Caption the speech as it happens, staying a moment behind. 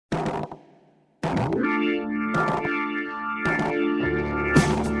Hey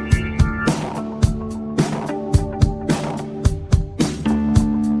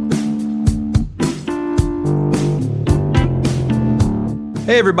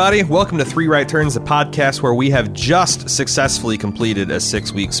everybody, welcome to Three Right Turns, the podcast where we have just successfully completed a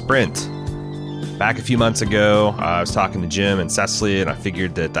 6-week sprint. Back a few months ago, I was talking to Jim and Cecily, and I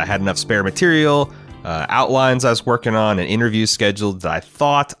figured that I had enough spare material, outlines I was working on, and interviews scheduled that I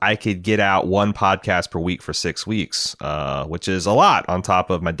thought I could get out one podcast per week for 6 weeks, which is a lot on top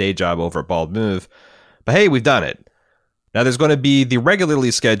of my day job over at Bald Move. But hey, we've done it. Now, there's going to be the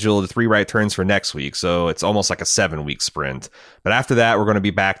regularly scheduled 3 Right Turns for next week, so it's almost like a 7-week sprint. But after that, we're going to be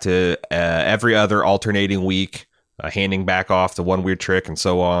back to every other alternating week, handing back off the One Weird Trick and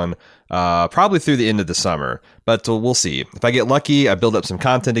so on, probably through the end of the summer. But we'll see. If I get lucky, I build up some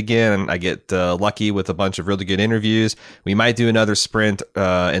content again, and I get lucky with a bunch of really good interviews. We might do another sprint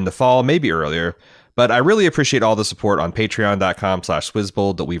in the fall, maybe earlier. But I really appreciate all the support on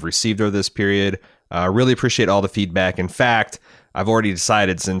patreon.com/Swizzbold that we've received over this period. I really appreciate all the feedback. In fact, I've already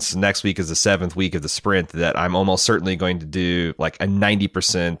decided, since next week is the 7th week of the sprint, that I'm almost certainly going to do like a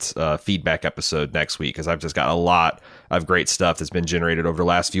 90% feedback episode next week, because I've just got a lot of great stuff that's been generated over the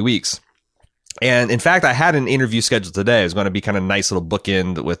last few weeks. And in fact, I had an interview scheduled today. It was going to be kind of a nice little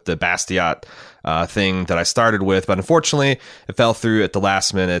bookend with the Bastiat thing that I started with, but unfortunately, it fell through at the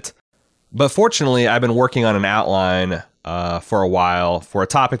last minute. But fortunately, I've been working on an outline for a while for a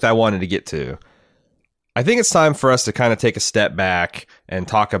topic that I wanted to get to. I think it's time for us to kind of take a step back and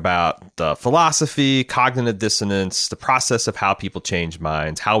talk about the philosophy, cognitive dissonance, the process of how people change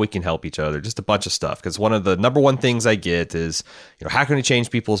minds, how we can help each other, just a bunch of stuff. Because one of the number one things I get is, how can we change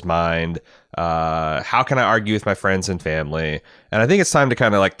people's mind? How can I argue with my friends and family? And I think it's time to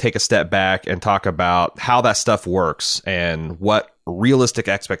kind of like take a step back and talk about how that stuff works and what realistic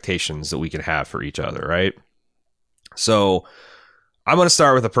expectations that we can have for each other, right? So I'm going to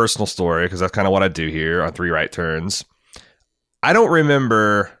start with a personal story, because that's kind of what I do here on 3 Right Turns. I don't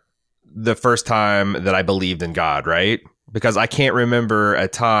remember the first time that I believed in God, right? Because I can't remember a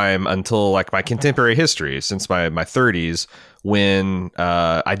time until like my contemporary history, since my 30s, when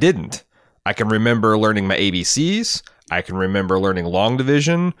I didn't. I can remember learning my ABCs. I can remember learning long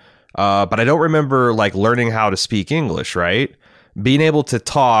division, but I don't remember like learning how to speak English, right? Being able to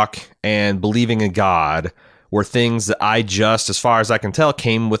talk and believing in God were things that I just, as far as I can tell,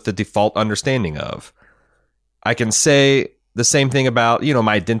 came with the default understanding of. I can say the same thing about,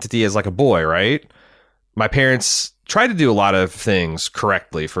 my identity as like a boy, right? My parents tried to do a lot of things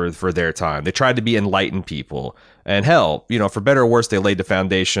correctly for their time. They tried to be enlightened people. And hell, for better or worse, they laid the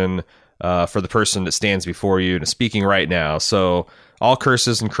foundation for the person that stands before you and is speaking right now. So all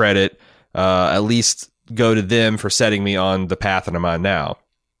curses and credit at least go to them for setting me on the path that I'm on now.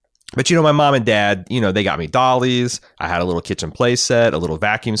 But, my mom and dad, they got me dollies. I had a little kitchen play set, a little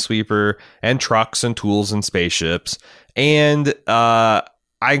vacuum sweeper, and trucks and tools and spaceships. And I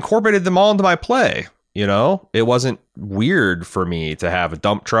incorporated them all into my play. It wasn't weird for me to have a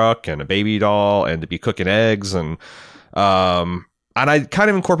dump truck and a baby doll and to be cooking eggs. And I kind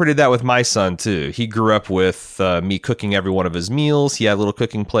of incorporated that with my son, too. He grew up with me cooking every one of his meals. He had a little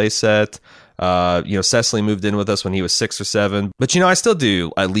cooking play set. Cecily moved in with us when he was 6 or 7. But, I still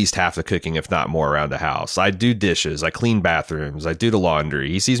do at least half the cooking, if not more, around the house. I do dishes. I clean bathrooms. I do the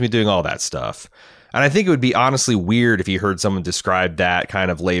laundry. He sees me doing all that stuff. And I think it would be honestly weird if he heard someone describe that kind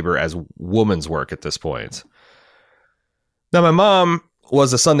of labor as woman's work at this point. Now, my mom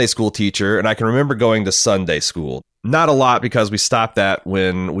was a Sunday school teacher, and I can remember going to Sunday school. Not a lot, because we stopped that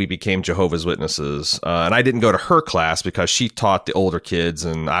when we became Jehovah's Witnesses. And I didn't go to her class because she taught the older kids,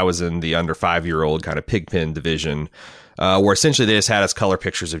 and I was in the under 5-year-old kind of pigpen division, where essentially they just had us color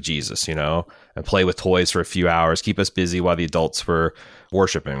pictures of Jesus, and play with toys for a few hours, keep us busy while the adults were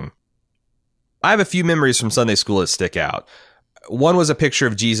worshiping. I have a few memories from Sunday school that stick out. One was a picture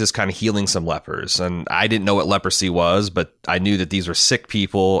of Jesus kind of healing some lepers, and I didn't know what leprosy was, but I knew that these were sick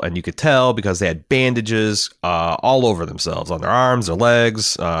people, and you could tell because they had bandages all over themselves, on their arms, their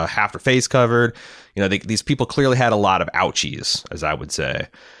legs, half their face covered. These people clearly had a lot of ouchies, as I would say.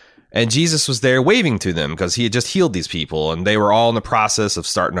 And Jesus was there waving to them because he had just healed these people, and they were all in the process of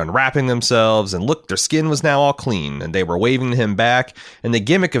starting unwrapping themselves, and look, their skin was now all clean, and they were waving to him back. And the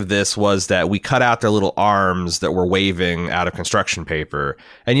gimmick of this was that we cut out their little arms that were waving out of construction paper.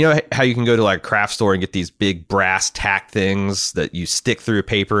 And you know how you can go to like a craft store and get these big brass tack things that you stick through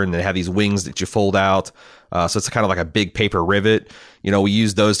paper, and they have these wings that you fold out? So it's kind of like a big paper rivet. We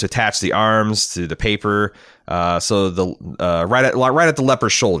use those to attach the arms to the paper. So the right at the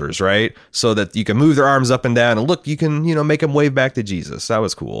leper's shoulders, right? So that you can move their arms up and down, and look, you can make them wave back to Jesus. That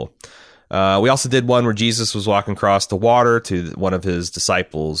was cool. We also did one where Jesus was walking across the water to one of his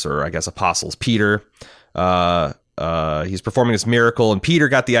disciples, or I guess apostles, Peter. He's performing this miracle, and Peter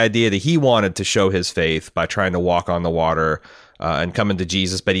got the idea that he wanted to show his faith by trying to walk on the water and coming to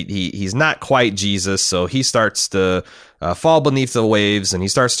Jesus, but he's not quite Jesus, so he starts to fall beneath the waves, and he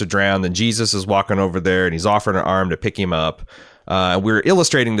starts to drown. Then Jesus is walking over there, and he's offering an arm to pick him up. We're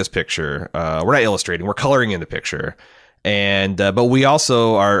illustrating this picture. We're not illustrating; we're coloring in the picture. And but we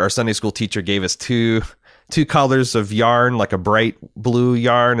also, our Sunday school teacher gave us two colors of yarn, like a bright blue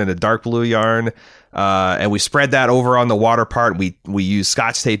yarn and a dark blue yarn. And we spread that over on the water part. We use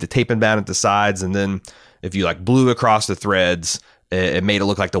Scotch tape to tape them down at the sides, and then if you like blew across the threads, it made it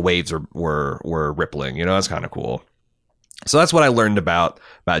look like the waves were rippling. You know, that's kind of cool. So that's what I learned about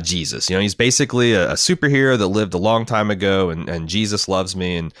Jesus. You know, he's basically a superhero that lived a long time ago, and Jesus loves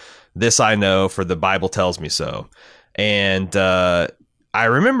me, and this I know, for the Bible tells me so. And I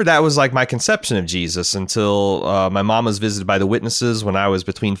remember that was like my conception of Jesus until my mom was visited by the Witnesses when I was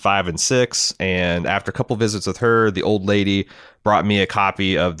between 5 and 6. And after a couple visits with her, the old lady brought me a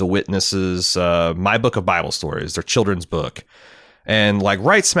copy of the Witnesses, My Book of Bible Stories, their children's book. And like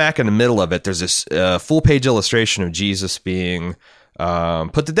right smack in the middle of it, there's this full page illustration of Jesus being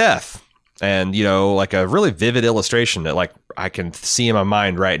put to death. And, you know, like a really vivid illustration that like I can see in my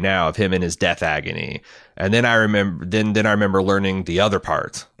mind right now of him in his death agony. And then I remember learning the other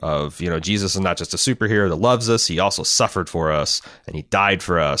part of, you know, Jesus is not just a superhero that loves us. He also suffered for us, and he died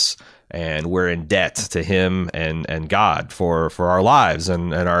for us. And we're in debt to him and God for our lives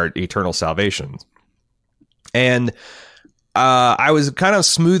and our eternal salvation. And I was kind of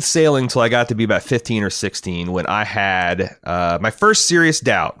smooth sailing till I got to be about 15 or 16 when I had my first serious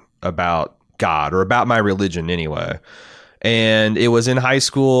doubt about God, or about my religion anyway. And it was in high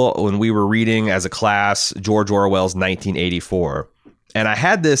school when we were reading as a class George Orwell's 1984. And I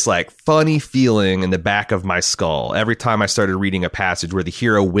had this like funny feeling in the back of my skull every time I started reading a passage where the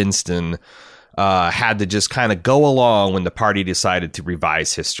hero Winston had to just kind of go along when the party decided to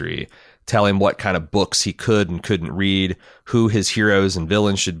revise history, tell him what kind of books he could and couldn't read, who his heroes and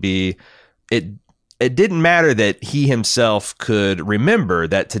villains should be. It didn't matter that he himself could remember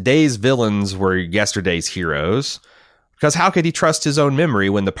that today's villains were yesterday's heroes, because how could he trust his own memory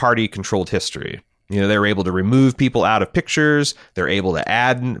when the party controlled history? You know, they were able to remove people out of pictures. They're able to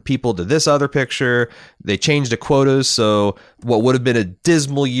add people to this other picture. They changed the quotas, so what would have been a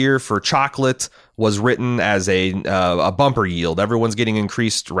dismal year for chocolate was written as a bumper yield. Everyone's getting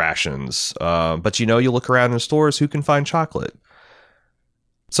increased rations. But you know, you look around in stores, who can find chocolate?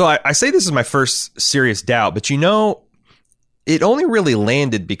 So I say this is my first serious doubt, but you know, it only really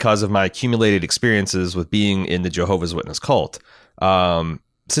landed because of my accumulated experiences with being in the Jehovah's Witness cult.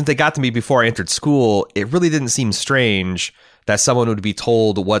 Since they got to me before I entered school, it really didn't seem strange that someone would be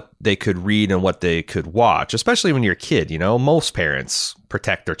told what they could read and what they could watch, especially when you're a kid. You know, most parents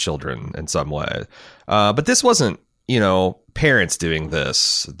protect their children in some way. But this wasn't, you know, parents doing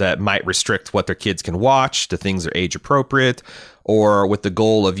this that might restrict what their kids can watch to things that are age appropriate, or with the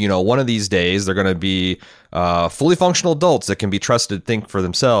goal of, you know, one of these days they're going to be fully functional adults that can be trusted to think for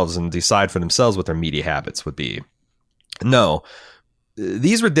themselves and decide for themselves what their media habits would be. No,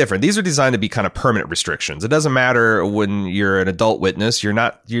 these were different. These are designed to be kind of permanent restrictions. It doesn't matter when you're an adult witness.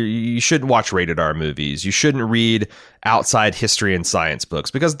 You shouldn't watch rated R movies. You shouldn't read outside history and science books,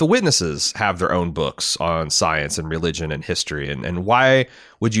 because the witnesses have their own books on science and religion and history. And why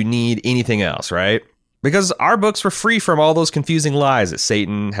would you need anything else, right? Because our books were free from all those confusing lies that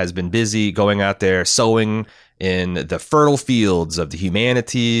Satan has been busy going out there sowing in the fertile fields of the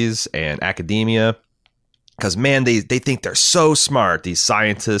humanities and academia. Because, man, they think they're so smart, these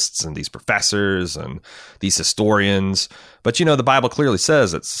scientists and these professors and these historians. But, you know, the Bible clearly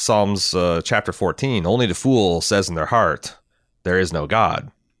says, it's Psalms chapter 14, only the fool says in their heart, there is no God.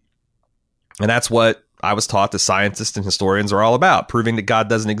 And that's what I was taught the scientists and historians are all about, proving that God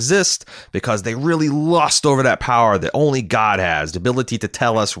doesn't exist, because they really lust over that power that only God has, the ability to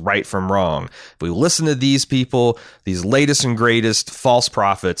tell us right from wrong. If we listen to these people, these latest and greatest false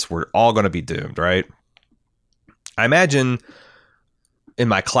prophets, we're all going to be doomed, right? I imagine in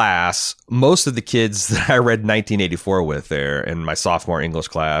my class, most of the kids that I read 1984 with there in my sophomore English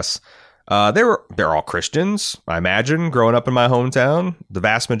class, they're all Christians, I imagine, growing up in my hometown, the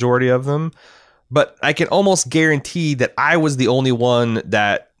vast majority of them. But I can almost guarantee that I was the only one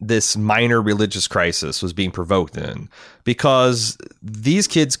that this minor religious crisis was being provoked in, because these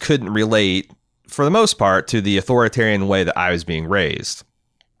kids couldn't relate, for the most part, to the authoritarian way that I was being raised.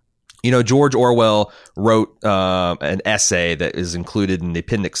 George Orwell wrote an essay that is included in the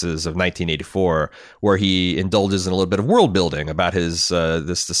appendixes of 1984, where he indulges in a little bit of world building about his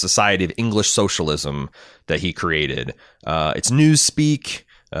the Society of English Socialism that he created. It's newspeak,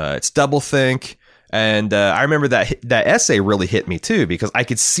 it's doublethink. And I remember that essay really hit me, too, because I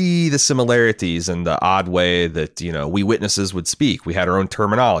could see the similarities in the odd way that, we witnesses would speak. We had our own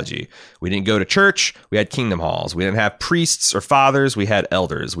terminology. We didn't go to church. We had kingdom halls. We didn't have priests or fathers. We had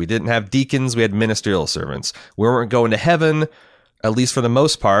elders. We didn't have deacons. We had ministerial servants. We weren't going to heaven, at least for the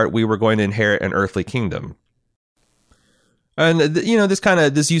most part. We were going to inherit an earthly kingdom. And,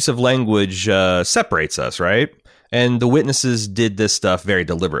 this use of language separates us, right? And the witnesses did this stuff very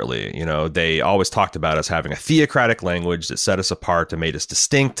deliberately. They always talked about us having a theocratic language that set us apart and made us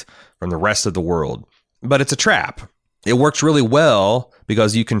distinct from the rest of the world. But it's a trap. It works really well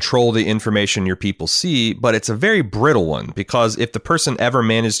because you control the information your people see, but it's a very brittle one because if the person ever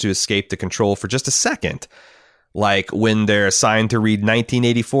managed to escape the control for just a second, like when they're assigned to read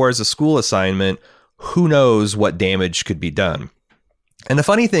 1984 as a school assignment, who knows what damage could be done. And the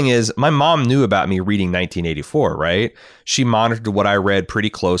funny thing is, my mom knew about me reading 1984, right? She monitored what I read pretty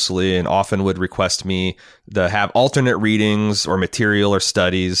closely and often would request me to have alternate readings or material or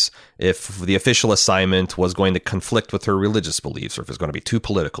studies if the official assignment was going to conflict with her religious beliefs or if it's going to be too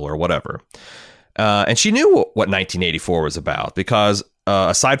political or whatever. And she knew what 1984 was about because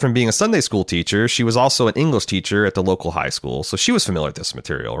aside from being a Sunday school teacher, she was also an English teacher at the local high school. So she was familiar with this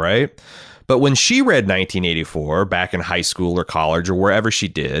material, right? But when she read 1984 back in high school or college or wherever she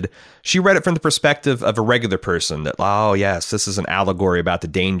did, she read it from the perspective of a regular person that, oh, yes, this is an allegory about the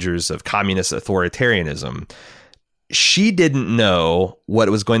dangers of communist authoritarianism. She didn't know what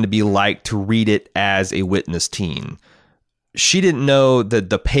it was going to be like to read it as a witness teen. She didn't know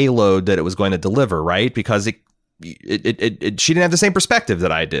the payload that it was going to deliver, right? Because she didn't have the same perspective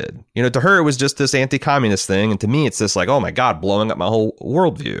that I did. To her, it was just this anti-communist thing. And to me, it's this like, oh, my God, blowing up my whole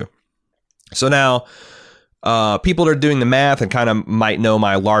worldview. So now people that are doing the math and kind of might know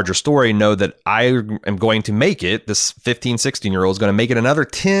my larger story know that I am going to make it. This 15, 16-year-old is going to make it another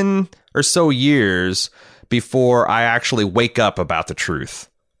 10 or so years before I actually wake up about the truth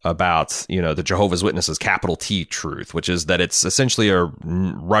about, the Jehovah's Witnesses, capital T truth, which is that it's essentially a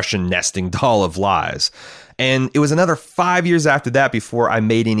Russian nesting doll of lies. And it was another 5 years after that before I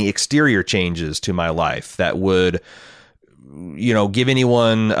made any exterior changes to my life that would give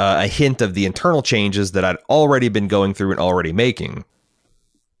anyone a hint of the internal changes that I'd already been going through and already making.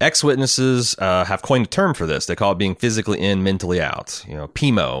 Ex-witnesses have coined a term for this. They call it being physically in, mentally out.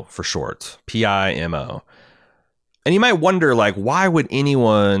 PIMO for short, PIMO. And you might wonder, why would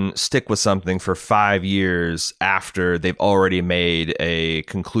anyone stick with something for 5 years after they've already made a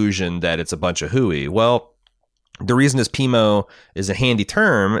conclusion that it's a bunch of hooey? Well, the reason this PIMO is a handy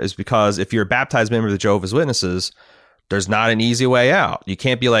term is because if you're a baptized member of the Jehovah's Witnesses, there's not an easy way out. You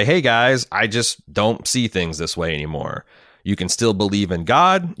can't be like, hey, guys, I just don't see things this way anymore. You can still believe in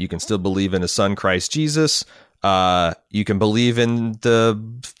God. You can still believe in his son, Christ Jesus. You can believe in the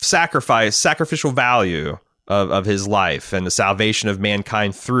sacrificial value of his life and the salvation of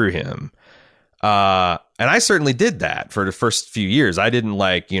mankind through him. And I certainly did that for the first few years. I didn't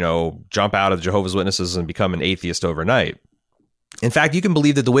jump out of the Jehovah's Witnesses and become an atheist overnight. In fact, you can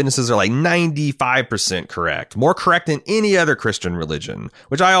believe that the witnesses are 95% correct, more correct than any other Christian religion,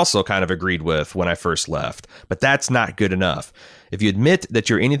 which I also kind of agreed with when I first left. But that's not good enough. If you admit that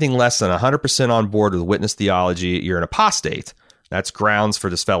you're anything less than 100% on board with witness theology, you're an apostate. That's grounds for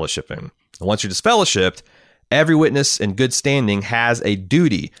disfellowshipping. And once you're disfellowshipped, every witness in good standing has a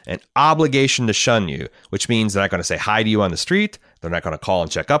duty, an obligation to shun you, which means they're not going to say hi to you on the street. They're not going to call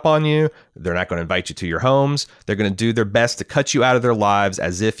and check up on you. They're not going to invite you to your homes. They're going to do their best to cut you out of their lives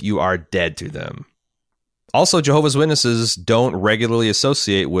as if you are dead to them. Also, Jehovah's Witnesses don't regularly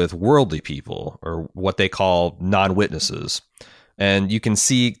associate with worldly people or what they call non-witnesses. And you can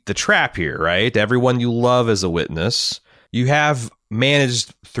see the trap here, right? Everyone you love as a witness, you have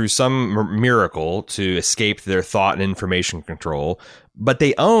managed through some miracle to escape their thought and information control, but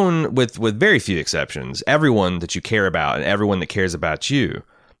they own, with very few exceptions, everyone that you care about and everyone that cares about you.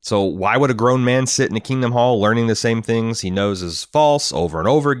 So why would a grown man sit in a kingdom hall learning the same things he knows is false over and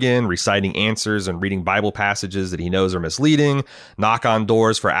over again, reciting answers and reading Bible passages that he knows are misleading, knock on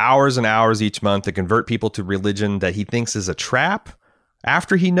doors for hours and hours each month to convert people to religion that he thinks is a trap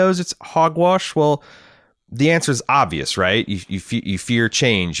after he knows it's hogwash? Well, the answer is obvious, right? You fear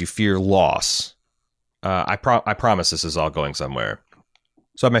change. You fear loss. I promise this is all going somewhere.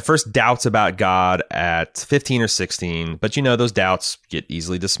 So I had my first doubts about God at 15 or 16, but those doubts get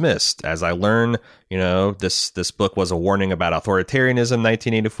easily dismissed. As I learn, this book was a warning about authoritarianism in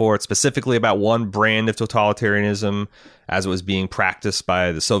 1984, specifically about one brand of totalitarianism as it was being practiced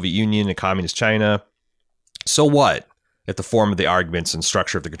by the Soviet Union and Communist China. So what if the form of the arguments and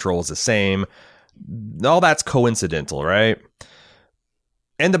structure of the control is the same? All that's coincidental, right?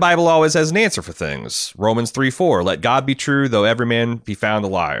 And the Bible always has an answer for things. Romans 3:4, let God be true, though every man be found a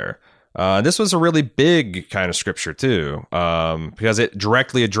liar. This was a really big kind of scripture, too, because it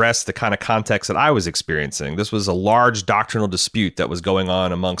directly addressed the kind of context that I was experiencing. This was a large doctrinal dispute that was going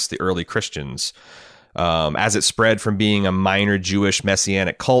on amongst the early Christians. As it spread from being a minor Jewish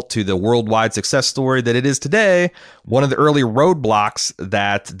messianic cult to the worldwide success story that it is today, one of the early roadblocks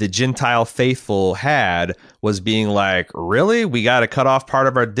that the Gentile faithful had was being like, really? We got to cut off part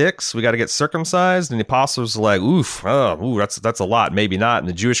of our dicks? We got to get circumcised? And the apostles were like, that's a lot. Maybe not. And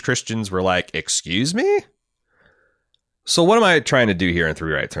the Jewish Christians were like, excuse me? So what am I trying to do here in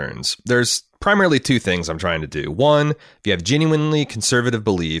Three Right Turns? There's primarily two things I'm trying to do. One, if you have genuinely conservative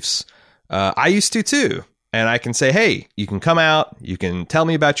beliefs, I used to too. And I can say, hey, you can come out, you can tell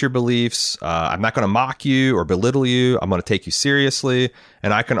me about your beliefs. I'm not going to mock you or belittle you. I'm going to take you seriously.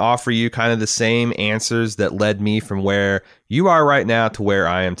 And I can offer you kind of the same answers that led me from where you are right now to where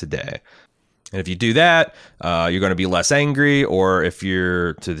I am today. And if you do that, you're going to be less angry, or if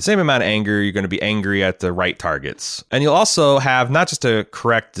you're to the same amount of anger, you're going to be angry at the right targets. And you'll also have not just a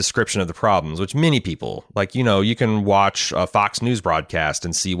correct description of the problems, which many people, you can watch a Fox News broadcast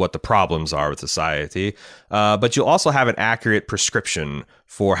and see what the problems are with society, but you'll also have an accurate prescription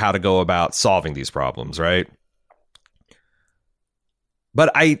for how to go about solving these problems, right?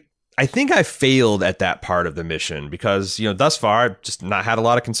 But I think I failed at that part of the mission because, thus far, I've just not had a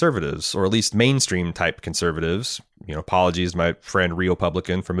lot of conservatives, or at least mainstream type conservatives. Apologies to my friend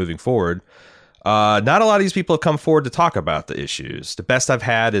Republican for moving forward. Not a lot of these people have come forward to talk about the issues. The best I've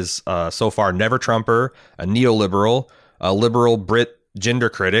had is so far Never Trumper, a neoliberal, a liberal Brit gender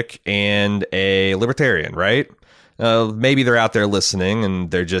critic, and a libertarian, right? Maybe they're out there listening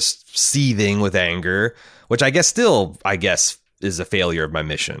and they're just seething with anger, which I guess is a failure of my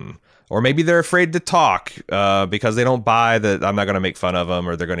mission. Or maybe they're afraid to talk because they don't buy that I'm not going to make fun of them,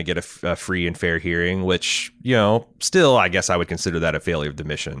 or they're going to get a free and fair hearing, which, still, I guess I would consider that a failure of the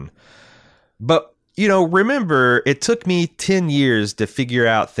mission. But, remember, it took me 10 years to figure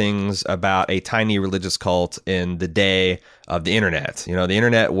out things about a tiny religious cult in the day of the internet. The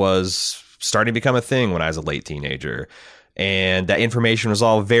internet was starting to become a thing when I was a late teenager. And that information was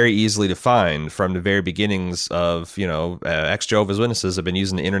all very easily to find from the very beginnings of, ex-Jehovah's Witnesses have been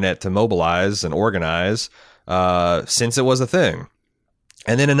using the internet to mobilize and organize since it was a thing.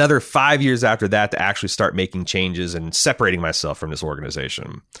 And then another 5 years after that to actually start making changes and separating myself from this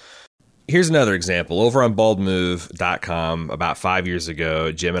organization. Here's another example. Over on baldmove.com, about 5 years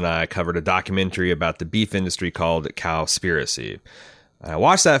ago, Jim and I covered a documentary about the beef industry called Cowspiracy. I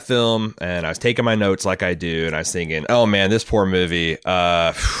watched that film and I was taking my notes like I do, and I was thinking, oh man, this poor movie,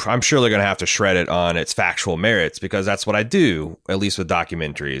 I'm sure they're going to have to shred it on its factual merits, because that's what I do, at least with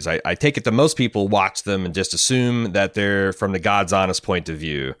documentaries. I take it that most people watch them and just assume that they're from the God's honest point of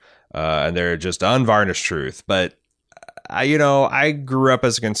view, and they're just unvarnished truth. But I grew up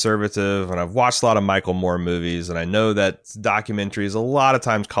as a conservative, and I've watched a lot of Michael Moore movies, and I know that documentaries a lot of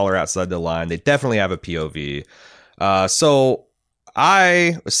times color outside the line. They definitely have a POV. So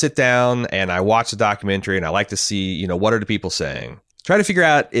I sit down and I watch the documentary, and I like to see, what are the people saying? Try to figure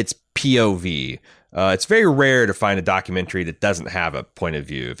out its POV. It's very rare to find a documentary that doesn't have a point of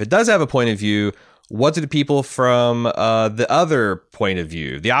view. If it does have a point of view, what do the people from the other point of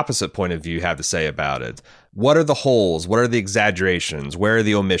view, the opposite point of view, have to say about it? What are the holes? What are the exaggerations? Where are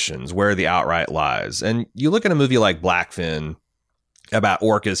the omissions? Where are the outright lies? And you look at a movie like Blackfin about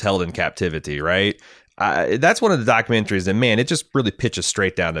orcas held in captivity, right? That's one of the documentaries that, man, it just really pitches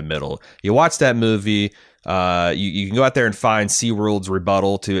straight down the middle. You watch that movie, you can go out there and find SeaWorld's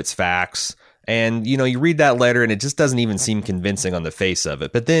rebuttal to its facts. And, you read that letter and it just doesn't even seem convincing on the face of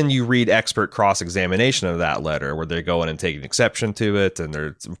it. But then you read expert cross-examination of that letter where they're going and taking exception to it and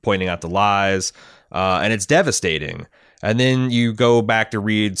they're pointing out the lies. And it's devastating. And then you go back to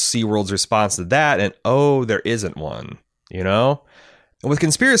read SeaWorld's response to that and, oh, there isn't one, And with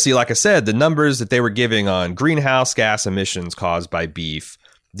conspiracy, like I said, the numbers that they were giving on greenhouse gas emissions caused by beef,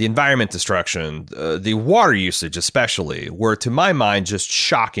 the environment destruction, the water usage especially, were, to my mind, just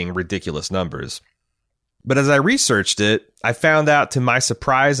shocking, ridiculous numbers. But as I researched it, I found out to my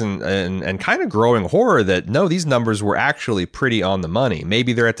surprise and kind of growing horror that no, these numbers were actually pretty on the money.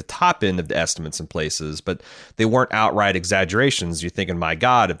 Maybe they're at the top end of the estimates in places, but they weren't outright exaggerations. You're thinking, my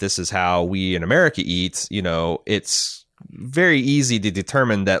God, if this is how we in America eat, it's very easy to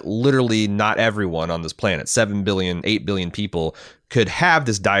determine that literally not everyone on this planet, 7 billion, 8 billion people, could have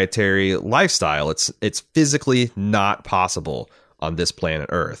this dietary lifestyle. It's physically not possible on this planet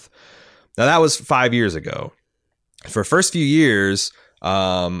Earth. Now, that was 5 years ago. For the first few years,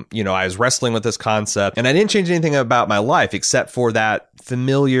 I was wrestling with this concept, and I didn't change anything about my life except for that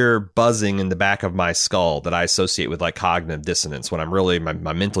familiar buzzing in the back of my skull that I associate with like cognitive dissonance when I'm really,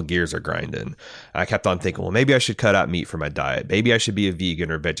 my mental gears are grinding. I kept on thinking, well, maybe I should cut out meat from my diet. Maybe I should be a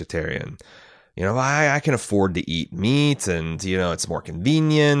vegan or vegetarian. I can afford to eat meat, and, it's more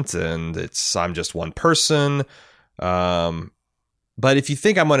convenient, and I'm just one person. But if you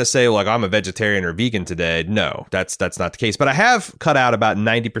think I'm going to say, like, I'm a vegetarian or vegan today, no, that's not the case. But I have cut out about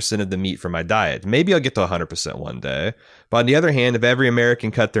 90% of the meat from my diet. Maybe I'll get to 100% one day. But on the other hand, if every American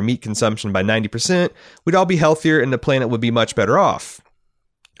cut their meat consumption by 90%, we'd all be healthier and the planet would be much better off.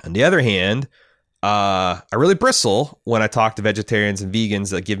 On the other hand, I really bristle when I talk to vegetarians and vegans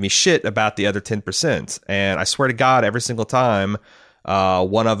that give me shit about the other 10%. And I swear to God, every single time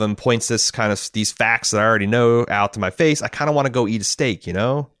one of them points these facts that I already know out to my face, I kind of want to go eat a steak,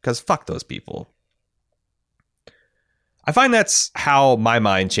 because fuck those people. I find that's how my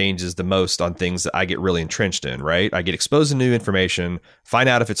mind changes the most on things that I get really entrenched in, right? I get exposed to new information, find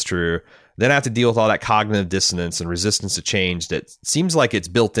out if it's true, then I have to deal with all that cognitive dissonance and resistance to change that seems like it's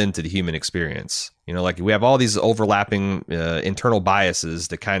built into the human experience. Like we have all these overlapping internal biases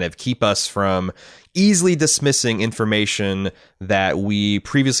that kind of keep us from easily dismissing information that we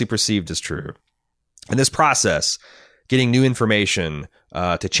previously perceived as true. And this process, getting new information,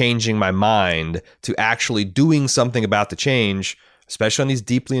 to changing my mind, to actually doing something about the change, especially on these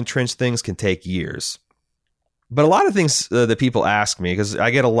deeply entrenched things, can take years. But a lot of things that people ask me, because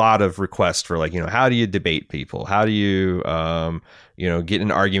I get a lot of requests for like, how do you debate people? How do you, get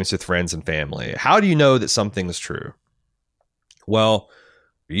in arguments with friends and family? How do you know that something is true? Well,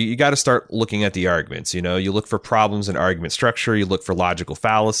 you got to start looking at the arguments. You look for problems in argument structure. You look for logical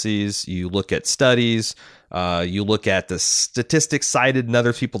fallacies. You look at studies. You look at the statistics cited in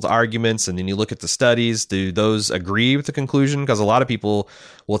other people's arguments, and then you look at the studies. Do those agree with the conclusion? Because a lot of people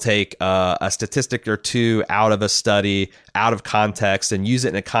will take a statistic or two out of a study, out of context, and use it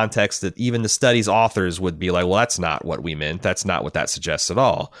in a context that even the study's authors would be like, well, that's not what we meant. That's not what that suggests at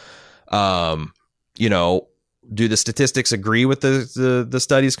all. Do the statistics agree with the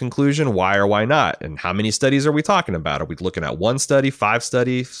study's conclusion? Why or why not? And how many studies are we talking about? Are we looking at one study, 5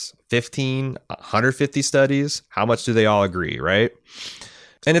 studies, 15, 150 studies? How much do they all agree, right?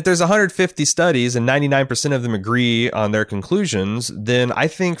 And if there's 150 studies and 99% of them agree on their conclusions, then I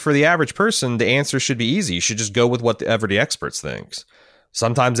think for the average person, the answer should be easy. You should just go with whatever the experts think.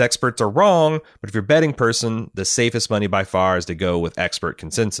 Sometimes experts are wrong, but if you're a betting person, the safest money by far is to go with expert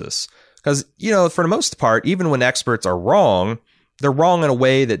consensus. Because, for the most part, even when experts are wrong, they're wrong in a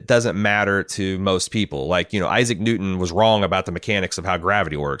way that doesn't matter to most people. Like, Isaac Newton was wrong about the mechanics of how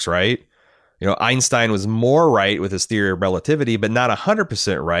gravity works, right? Einstein was more right with his theory of relativity, but not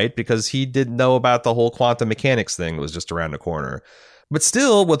 100% right because he didn't know about the whole quantum mechanics thing that was just around the corner. But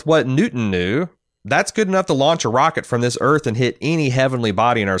still, with what Newton knew, that's good enough to launch a rocket from this Earth and hit any heavenly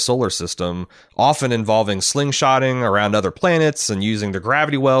body in our solar system, often involving slingshotting around other planets and using the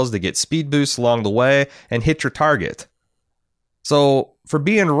gravity wells to get speed boosts along the way and hit your target. So for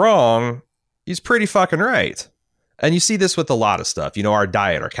being wrong, he's pretty fucking right. And you see this with a lot of stuff. Our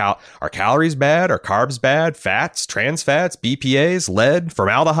diet, are calories bad? Are carbs bad? Fats, trans fats, BPAs, lead,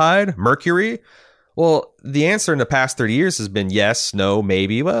 formaldehyde, mercury? Well, the answer in the past 30 years has been yes, no,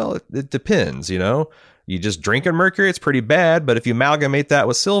 maybe. Well, it depends, You just drinking mercury, it's pretty bad. But if you amalgamate that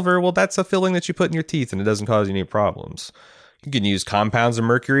with silver, well, that's a filling that you put in your teeth and it doesn't cause you any problems. You can use compounds of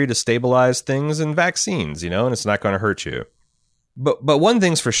mercury to stabilize things in vaccines, and it's not going to hurt you. But one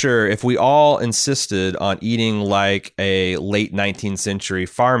thing's for sure, if we all insisted on eating like a late 19th century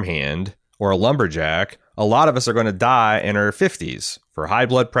farmhand or a lumberjack, a lot of us are going to die in our 50s for high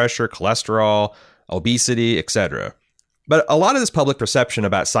blood pressure, cholesterol, obesity, etc. But a lot of this public perception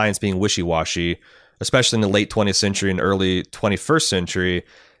about science being wishy-washy, especially in the late 20th century and early 21st century,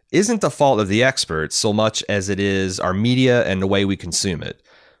 isn't the fault of the experts so much as it is our media and the way we consume it.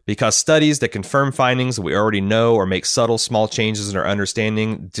 because studies that confirm findings that we already know or make subtle small changes in our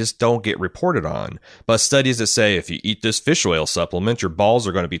understanding just don't get reported on. But studies that say if you eat this fish oil supplement, your balls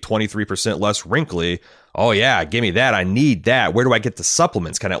are going to be 23% less wrinkly. Oh yeah, give me that. I need that. Where do I get the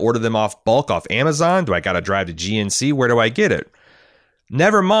supplements? Can I order them off bulk off Amazon? Do I got to drive to GNC? Where do I get it?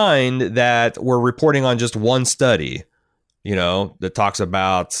 Never mind that we're reporting on just one study, that talks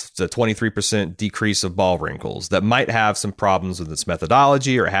about the 23% decrease of ball wrinkles that might have some problems with its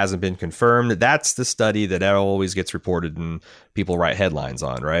methodology or hasn't been confirmed. That's the study that always gets reported and people write headlines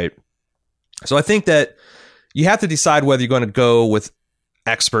on, right? So I think that you have to decide whether you're going to go with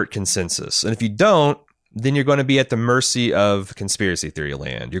expert consensus. And if you don't, then you're going to be at the mercy of conspiracy theory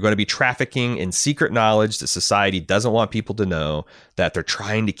land. You're going to be trafficking in secret knowledge that society doesn't want people to know, that they're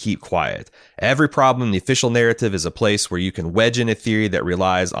trying to keep quiet. Every problem in the official narrative is a place where you can wedge in a theory that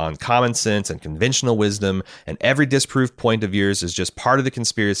relies on common sense and conventional wisdom, and every disproved point of yours is just part of the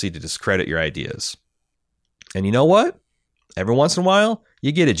conspiracy to discredit your ideas. And you know what? Every once in a while,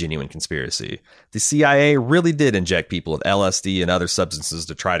 you get a genuine conspiracy. The CIA really did inject people with LSD and other substances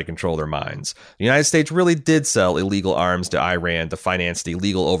to try to control their minds. The United States really did sell illegal arms to Iran to finance the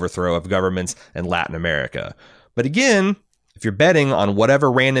illegal overthrow of governments in Latin America. But again, if you're betting on whatever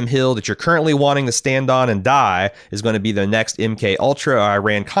random hill that you're currently wanting to stand on and die is going to be the next MK Ultra or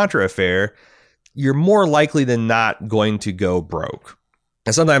Iran-Contra affair, you're more likely than not going to go broke.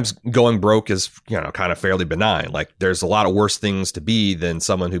 And sometimes going broke is, kind of fairly benign. Like there's a lot of worse things to be than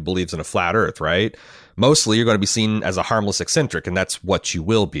someone who believes in a flat earth, right? Mostly you're going to be seen as a harmless eccentric, and that's what you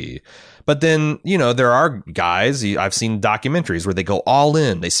will be. But then, there are guys, I've seen documentaries where they go all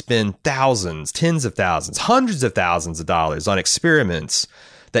in. They spend thousands, tens of thousands, hundreds of thousands of dollars on experiments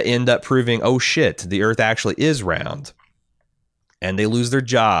that end up proving, oh shit, the earth actually is round. And they lose their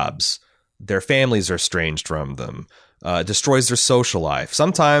jobs. Their families are estranged from them. It destroys their social life.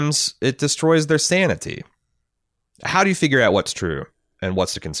 Sometimes it destroys their sanity. How do you figure out what's true and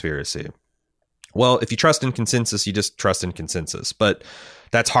what's the conspiracy? Well, if you trust in consensus, you just trust in consensus. But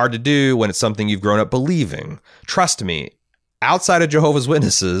that's hard to do when it's something you've grown up believing. Trust me, outside of Jehovah's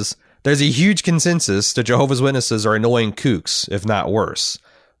Witnesses, there's a huge consensus that Jehovah's Witnesses are annoying kooks, if not worse.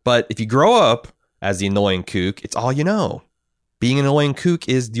 But if you grow up as the annoying kook, it's all you know. Being an annoying kook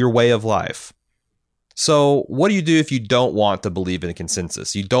is your way of life. So what do you do if you don't want to believe in a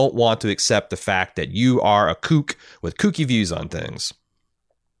consensus? You don't want to accept the fact that you are a kook with kooky views on things.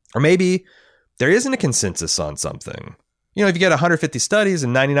 Or maybe there isn't a consensus on something. If you get 150 studies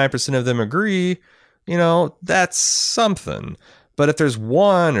and 99% of them agree, that's something. But if there's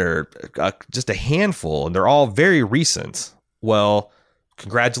one or just a handful and they're all very recent, well,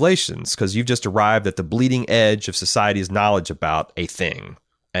 congratulations, because you've just arrived at the bleeding edge of society's knowledge about a thing.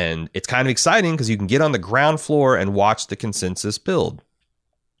 And it's kind of exciting because you can get on the ground floor and watch the consensus build.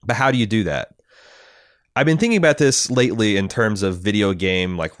 But how do you do that? I've been thinking about this lately in terms of video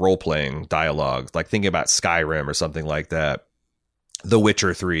game, like role-playing dialogue, like thinking about Skyrim or something like that, The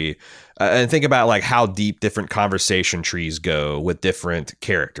Witcher 3, and think about like how deep different conversation trees go with different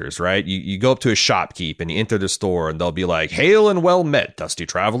characters, right? You go up to a shopkeep and you enter the store and they'll be like, "Hail and well met, dusty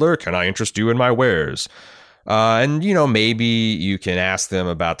traveler. Can I interest you in my wares?" And, maybe you can ask them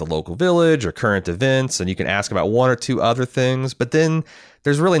about the local village or current events, and you can ask about one or two other things. But then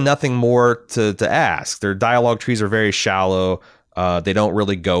there's really nothing more to ask. Their dialogue trees are very shallow. They don't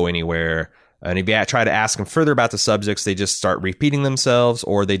really go anywhere. And if you try to ask them further about the subjects, they just start repeating themselves,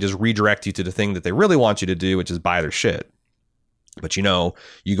 or they just redirect you to the thing that they really want you to do, which is buy their shit. But, you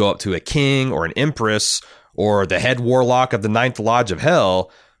go up to a king or an empress or the head warlock of the Ninth Lodge of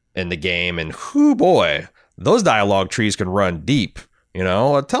Hell in the game, and whoo boy, those dialogue trees can run deep.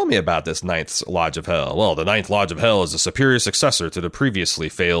 Tell me about this Ninth Lodge of Hell. Well, the Ninth Lodge of Hell is a superior successor to the previously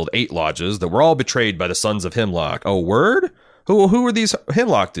failed 8 lodges that were all betrayed by the Sons of Hemlock. Oh, word? Who are these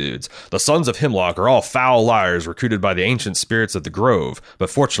Hemlock dudes? The Sons of Hemlock are all foul liars recruited by the ancient spirits of the Grove, but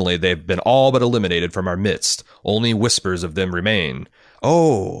fortunately they've been all but eliminated from our midst. Only whispers of them remain.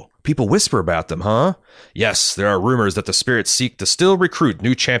 Oh, people whisper about them, huh? Yes, there are rumors that the spirits seek to still recruit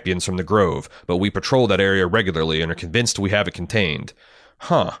new champions from the Grove, but we patrol that area regularly and are convinced we have it contained.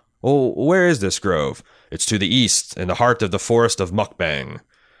 Huh. Well, where is this grove? It's to the east, in the heart of the forest of Mukbang.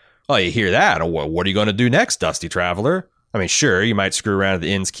 Oh, you hear that? What are you going to do next, Dusty Traveler? I mean, sure, you might screw around at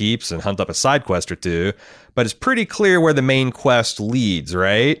the Inn's Keeps and hunt up a side quest or two, but it's pretty clear where the main quest leads,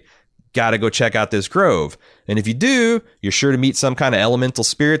 right? Gotta go check out this grove. And if you do, you're sure to meet some kind of elemental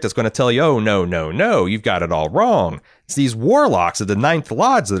spirit that's going to tell you, oh, no, you've got it all wrong. It's these warlocks of the Ninth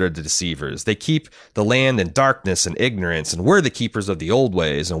Lodge that are the deceivers. They keep the land in darkness and ignorance, and we're the keepers of the old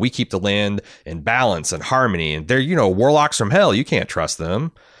ways, and we keep the land in balance and harmony. And they're, warlocks from hell. You can't trust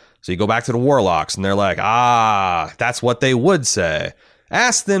them. So you go back to the warlocks and they're like, that's what they would say.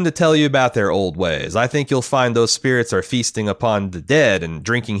 Ask them to tell you about their old ways. I think you'll find those spirits are feasting upon the dead and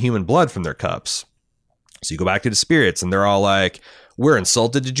drinking human blood from their cups. So you go back to the spirits and they're all like, we're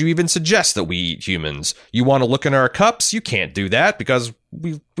insulted. Did you even suggest that we eat humans? You want to look in our cups? You can't do that because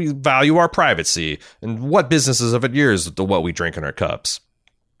we value our privacy. And what business is of yours to what we drink in our cups?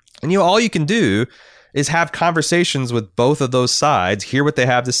 And all you can do is have conversations with both of those sides, hear what they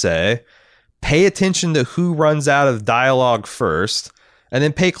have to say, pay attention to who runs out of dialogue first, and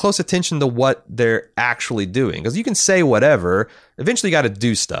then pay close attention to what they're actually doing. Because you can say whatever, eventually you got to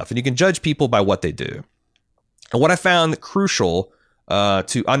do stuff, and you can judge people by what they do. And what I found crucial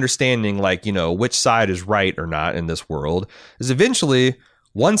to understanding, which side is right or not in this world, is eventually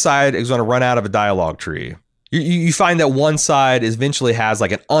one side is going to run out of a dialogue tree. You find that one side eventually has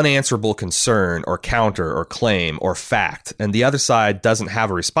like an unanswerable concern or counter or claim or fact, and the other side doesn't have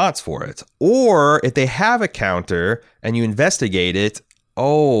a response for it. Or if they have a counter and you investigate it,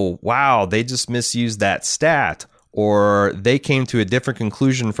 oh, wow, they just misused that stat, or they came to a different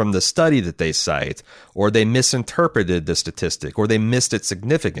conclusion from the study that they cite, or they misinterpreted the statistic, or they missed its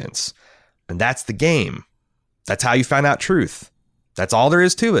significance. And that's the game. That's how you find out truth. That's all there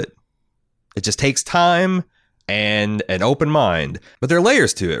is to it. It just takes time and an open mind. But there are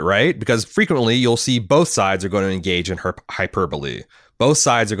layers to it, right? Because frequently you'll see both sides are going to engage in hyperbole. Both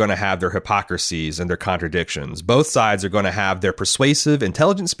sides are going to have their hypocrisies and their contradictions. Both sides are going to have their persuasive,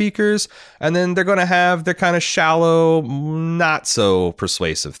 intelligent speakers, and then they're going to have their kind of shallow, not so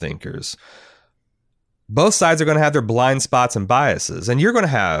persuasive thinkers. Both sides are going to have their blind spots and biases, and you're going to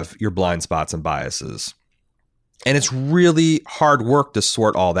have your blind spots and biases. And it's really hard work to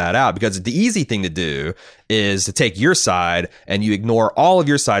sort all that out, because the easy thing to do is to take your side and you ignore all of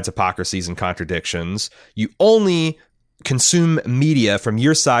your side's hypocrisies and contradictions. You only consume media from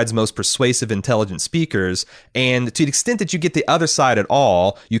your side's most persuasive, intelligent speakers. And to the extent that you get the other side at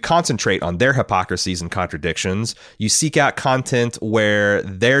all, you concentrate on their hypocrisies and contradictions. You seek out content where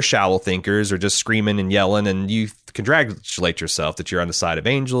their shallow thinkers are just screaming and yelling, and you congratulate yourself that you're on the side of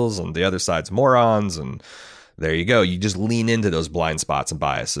angels and the other side's morons. And there you go. You just lean into those blind spots and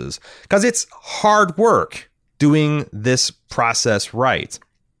biases, because it's hard work doing this process right,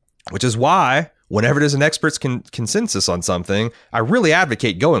 which is why whenever there's an expert's consensus on something, I really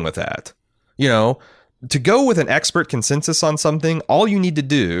advocate going with that. To go with an expert consensus on something, all you need to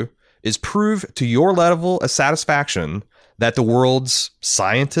do is prove to your level of satisfaction that the world's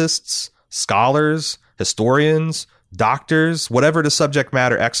scientists, scholars, historians, doctors, whatever the subject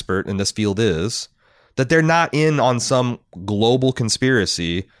matter expert in this field is, that they're not in on some global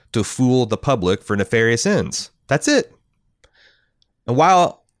conspiracy to fool the public for nefarious ends. That's it. And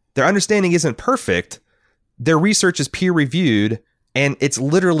while their understanding isn't perfect, their research is peer-reviewed, and it's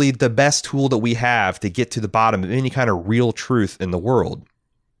literally the best tool that we have to get to the bottom of any kind of real truth in the world.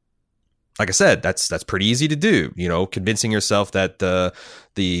 Like I said, that's pretty easy to do, convincing yourself that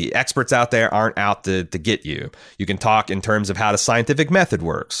the experts out there aren't out to get you. You can talk in terms of how the scientific method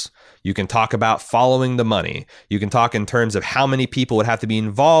works. You can talk about following the money. You can talk in terms of how many people would have to be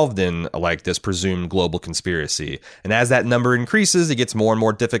involved in like this presumed global conspiracy. And as that number increases, it gets more and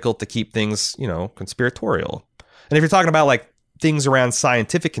more difficult to keep things, conspiratorial. And if you're talking about like things around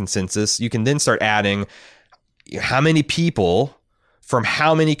scientific consensus, you can then start adding how many people from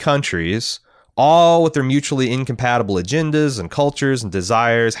how many countries, all with their mutually incompatible agendas and cultures and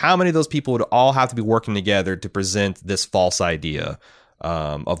desires. How many of those people would all have to be working together to present this false idea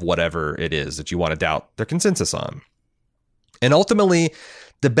of whatever it is that you want to doubt their consensus on? And ultimately,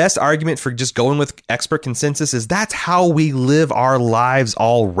 the best argument for just going with expert consensus is that's how we live our lives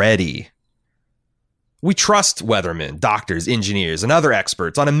already. We trust weathermen, doctors, engineers, and other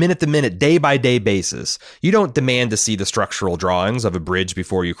experts on a minute-to-minute, day-by-day basis. You don't demand to see the structural drawings of a bridge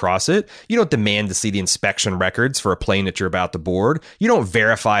before you cross it. You don't demand to see the inspection records for a plane that you're about to board. You don't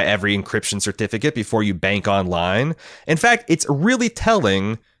verify every encryption certificate before you bank online. In fact, it's really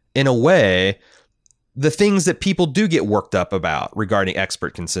telling, in a way, the things that people do get worked up about regarding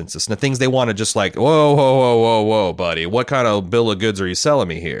expert consensus, and the things they want to just like, whoa, buddy, what kind of bill of goods are you selling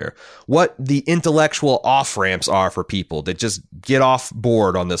me here? What the intellectual off-ramps are for people that just get off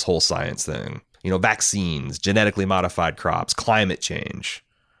board on this whole science thing. Vaccines, genetically modified crops, climate change.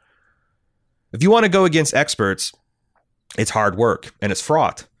 If you want to go against experts, it's hard work and it's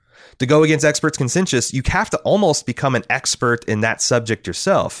fraught. To go against experts' consensus, you have to almost become an expert in that subject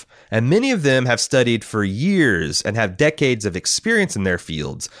yourself. And many of them have studied for years and have decades of experience in their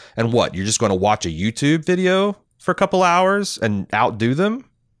fields. And what, you're just going to watch a YouTube video for a couple hours and outdo them?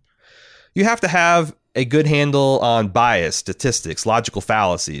 You have to have a good handle on bias, statistics, logical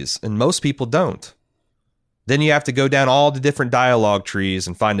fallacies, and most people don't. Then you have to go down all the different dialogue trees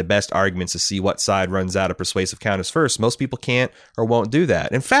and find the best arguments to see what side runs out of persuasive counters first. Most people can't or won't do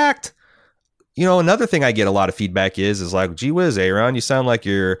that. In fact, another thing I get a lot of feedback is like, gee whiz, Aaron, you sound like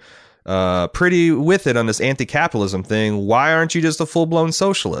you're pretty with it on this anti-capitalism thing. Why aren't you just a full-blown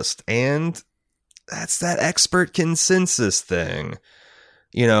socialist? And that's that expert consensus thing.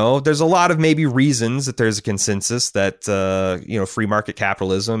 There's a lot of maybe reasons that there's a consensus that, free market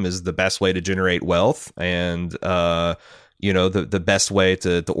capitalism is the best way to generate wealth and, the best way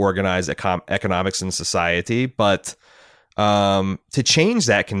to organize economics and society. But to change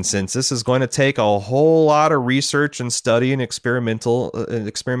that consensus is going to take a whole lot of research and study and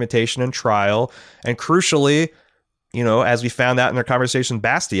experimentation and trial. And crucially, as we found out in our conversation with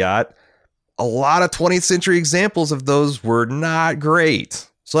Bastiat, a lot of 20th century examples of those were not great.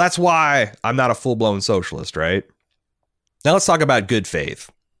 So that's why I'm not a full-blown socialist, right? Now let's talk about good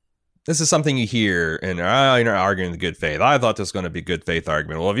faith. This is something you hear, and you're not arguing the good faith. I thought this was going to be a good faith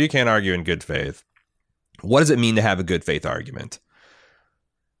argument. Well, if you can't argue in good faith, what does it mean to have a good faith argument?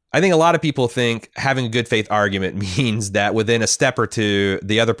 I think a lot of people think having a good faith argument means that within a step or two,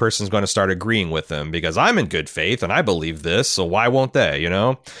 the other person's going to start agreeing with them because I'm in good faith and I believe this, so why won't they,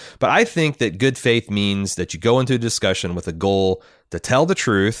 But I think that good faith means that you go into a discussion with a goal to tell the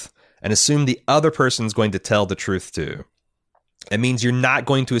truth and assume the other person's going to tell the truth too. It means you're not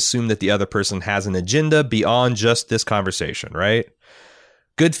going to assume that the other person has an agenda beyond just this conversation, right?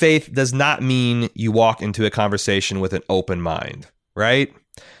 Good faith does not mean you walk into a conversation with an open mind, right?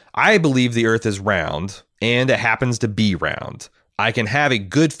 I believe the earth is round, and it happens to be round. I can have a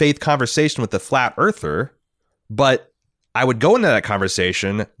good faith conversation with the flat earther, but I would go into that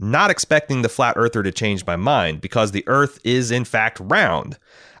conversation not expecting the flat earther to change my mind because the earth is in fact round.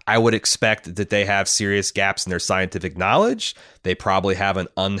 I would expect that they have serious gaps in their scientific knowledge. They probably have an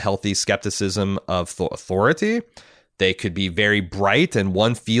unhealthy skepticism of authority. They could be very bright in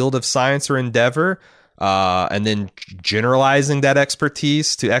one field of science or endeavor, and then generalizing that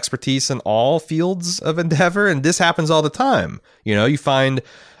expertise to expertise in all fields of endeavor. And this happens all the time. You find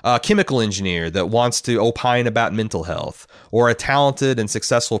a chemical engineer that wants to opine about mental health, or a talented and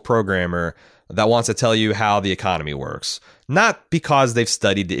successful programmer that wants to tell you how the economy works. Not because they've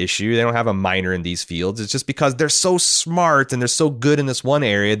studied the issue. They don't have a minor in these fields. It's just because they're so smart and they're so good in this one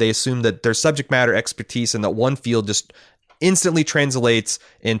area. They assume that their subject matter expertise in that one field just instantly translates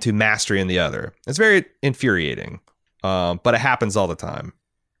into mastery in the other. It's very infuriating, but it happens all the time.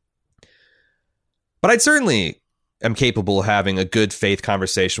 But I'd certainly am capable of having a good faith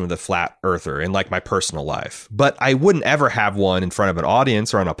conversation with a flat earther in like my personal life, but I wouldn't ever have one in front of an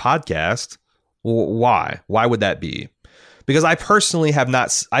audience or on a podcast. Why? Why would that be? Because I personally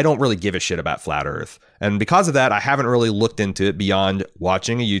I don't really give a shit about flat earth. And because of that, I haven't really looked into it beyond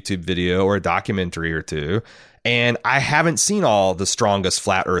watching a YouTube video or a documentary or two. And I haven't seen all the strongest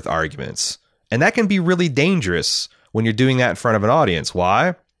flat earth arguments. And that can be really dangerous when you're doing that in front of an audience.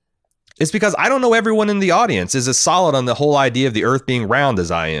 Why? It's because I don't know everyone in the audience is as solid on the whole idea of the earth being round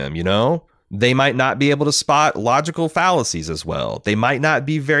as I am, They might not be able to spot logical fallacies as well. They might not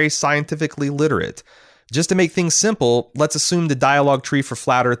be very scientifically literate. Just to make things simple, let's assume the dialogue tree for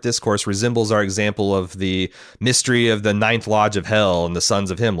flat earth discourse resembles our example of the mystery of the ninth lodge of hell and the sons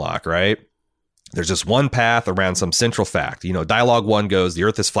of Hemlock, right? There's just one path around some central fact. Dialogue 1 goes, the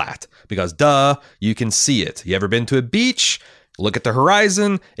earth is flat because duh, you can see it. You ever been to a beach? Look at the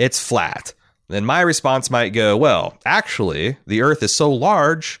horizon, it's flat. Then my response might go, well, actually, the earth is so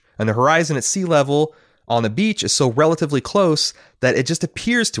large and the horizon at sea level on the beach is so relatively close that it just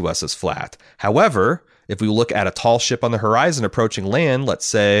appears to us as flat. However, if we look at a tall ship on the horizon approaching land, let's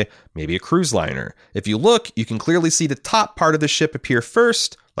say maybe a cruise liner, if you look, you can clearly see the top part of the ship appear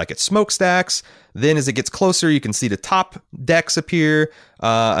first, like its smokestacks. Then as it gets closer, you can see the top decks appear.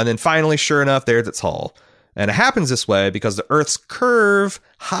 And then finally, sure enough, there's its hull. And it happens this way because the Earth's curve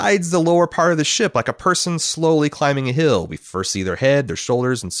hides the lower part of the ship like a person slowly climbing a hill. We first see their head, their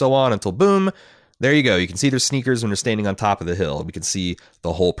shoulders, and so on until boom, there you go. You can see their sneakers when they're standing on top of the hill. We can see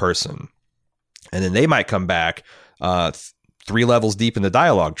the whole person. And then they might come back 3 levels deep in the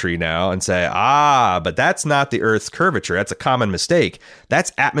dialogue tree now and say, but that's not the Earth's curvature. That's a common mistake.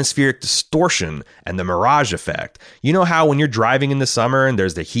 That's atmospheric distortion and the mirage effect. You know how when you're driving in the summer and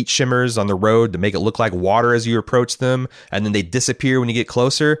there's the heat shimmers on the road to make it look like water as you approach them, and then they disappear when you get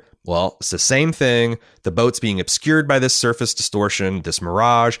closer? Well, it's the same thing. The boat's being obscured by this surface distortion, this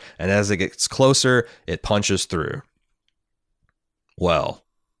mirage, and as it gets closer, it punches through. Well,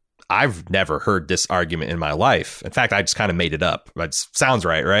 I've never heard this argument in my life. In fact, I just kind of made it up. It sounds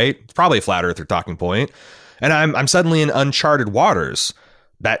right, right? It's probably a flat earther talking point. And I'm suddenly in uncharted waters.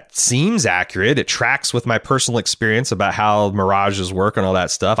 That seems accurate. It tracks with my personal experience about how mirages work and all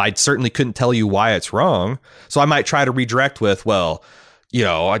that stuff. I certainly couldn't tell you why it's wrong. So I might try to redirect with, well,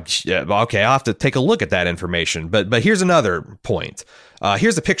 okay, I'll have to take a look at that information. But here's another point.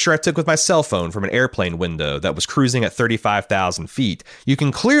 Here's a picture I took with my cell phone from an airplane window that was cruising at 35,000 feet. You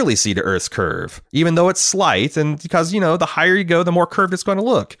can clearly see the Earth's curve, even though it's slight. And because, the higher you go, the more curved it's going to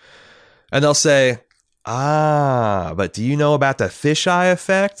look. And they'll say, but do you know about the fisheye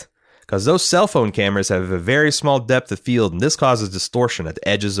effect? Because those cell phone cameras have a very small depth of field, and this causes distortion at the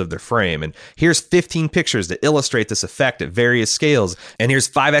edges of their frame. And here's 15 pictures that illustrate this effect at various scales. And here's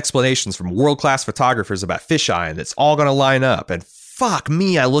 5 explanations from world-class photographers about fisheye, and it's all going to line up. And fuck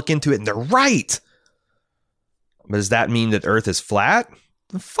me, I look into it, and they're right. But does that mean that Earth is flat?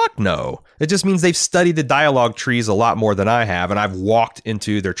 Fuck no. It just means they've studied the dialogue trees a lot more than I have, and I've walked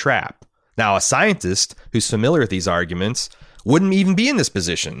into their trap. Now, a scientist who's familiar with these arguments wouldn't even be in this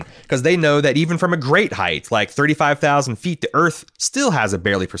position, because they know that even from a great height, like 35,000 feet, the Earth still has a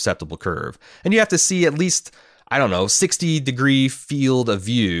barely perceptible curve. And you have to see at least, 60-degree field of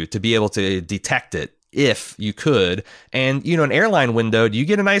view to be able to detect it, if you could. And, an airline window, do you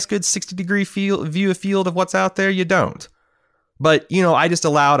get a nice good 60-degree field of what's out there? You don't. But, I just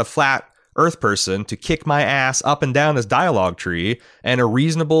allowed a flat Earth person to kick my ass up and down this dialogue tree, and a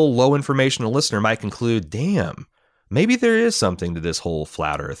reasonable, low informational listener might conclude, damn, maybe there is something to this whole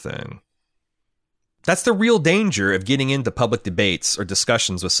flat Earth thing. That's the real danger of getting into public debates or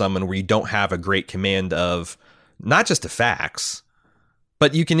discussions with someone where you don't have a great command of not just the facts,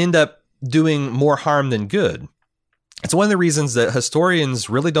 but you can end up doing more harm than good. It's one of the reasons that historians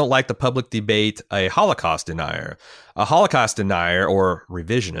really don't like to public debate a Holocaust denier. A Holocaust denier, or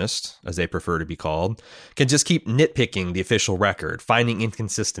revisionist, as they prefer to be called, can just keep nitpicking the official record, finding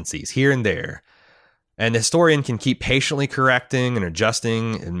inconsistencies here and there. And the historian can keep patiently correcting and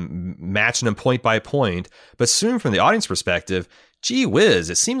adjusting and matching them point by point. But soon, from the audience perspective, gee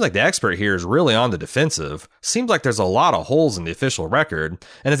whiz, it seems like the expert here is really on the defensive. Seems like there's a lot of holes in the official record.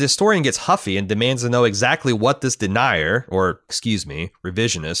 And if the historian gets huffy and demands to know exactly what this denier, or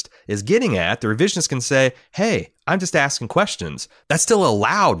revisionist, is getting at, the revisionist can say, hey, I'm just asking questions. That's still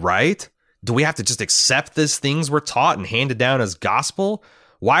allowed, right? Do we have to just accept these things we're taught and handed down as gospel?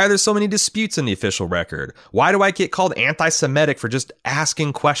 Why are there so many disputes in the official record? Why do I get called anti-Semitic for just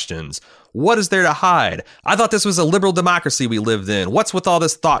asking questions? What is there to hide? I thought this was a liberal democracy we lived in. What's with all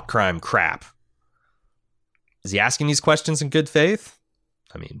this thought crime crap? Is he asking these questions in good faith?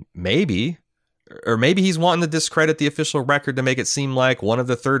 Maybe. Or maybe he's wanting to discredit the official record to make it seem like one of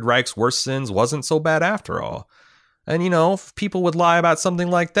the Third Reich's worst sins wasn't so bad after all. And, if people would lie about something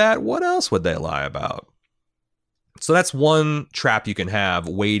like that, what else would they lie about? So that's one trap you can have,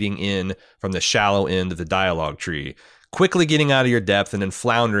 wading in from the shallow end of the dialogue tree, quickly getting out of your depth and then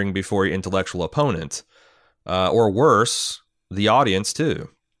floundering before your intellectual opponent, or worse, the audience too.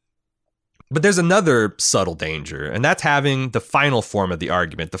 But there's another subtle danger, and that's having the final form of the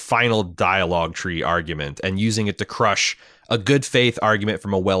argument, the final dialogue tree argument, and using it to crush a good faith argument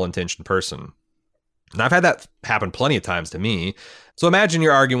from a well-intentioned person. And I've had that happen plenty of times to me. So imagine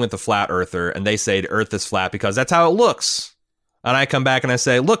you're arguing with a flat earther and they say the Earth is flat because that's how it looks. And I come back and I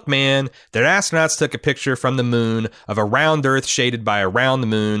say, look, man, their astronauts took a picture from the moon of a round Earth shaded by a round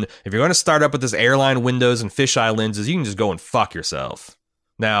moon. If you're going to start up with this airline windows and fisheye lenses, you can just go and fuck yourself.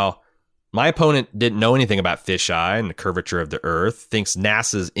 Now, my opponent didn't know anything about fisheye and the curvature of the Earth, thinks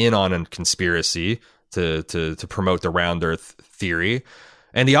NASA's in on a conspiracy to promote the round Earth theory.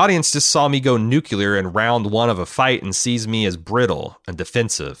 And the audience just saw me go nuclear in round one of a fight and sees me as brittle and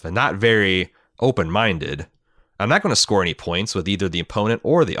defensive and not very open-minded. I'm not going to score any points with either the opponent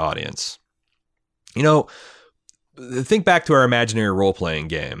or the audience. Think back to our imaginary role-playing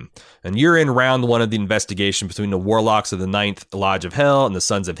game, and you're in round one of the investigation between the warlocks of the Ninth Lodge of Hell and the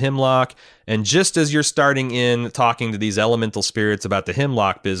Sons of Hemlock, and just as you're starting in talking to these elemental spirits about the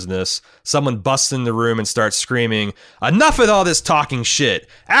Hemlock business, someone busts in the room and starts screaming, "Enough with all this talking shit!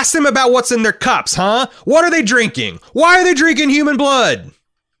 Ask them about what's in their cups, huh? What are they drinking? Why are they drinking human blood?"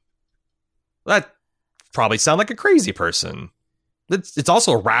 That probably sound like a crazy person. It's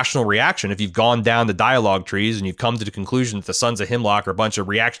also a rational reaction if you've gone down the dialogue trees and you've come to the conclusion that the Sons of Hemlock are a bunch of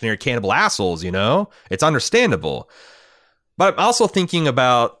reactionary cannibal assholes, It's understandable. But I'm also thinking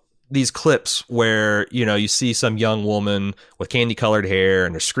about these clips where, you see some young woman with candy-colored hair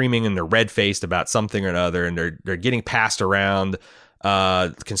and they're screaming and they're red-faced about something or another, and they're getting passed around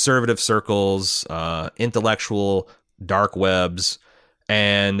conservative circles, intellectual dark webs.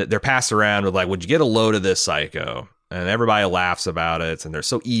 And they're passed around with like, would you get a load of this psycho? And everybody laughs about it, and they're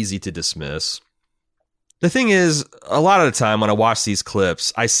so easy to dismiss. The thing is, a lot of the time when I watch these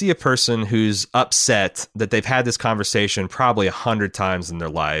clips, I see a person who's upset that they've had this conversation probably 100 times in their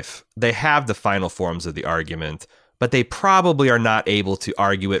life. They have the final forms of the argument, but they probably are not able to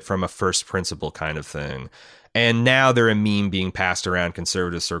argue it from a first principle kind of thing. And now they're a meme being passed around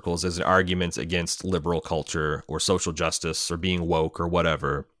conservative circles as an argument against liberal culture or social justice or being woke or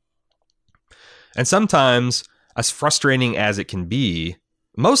whatever. And sometimes, as frustrating as it can be,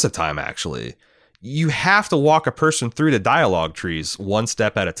 most of the time actually, you have to walk a person through the dialogue trees one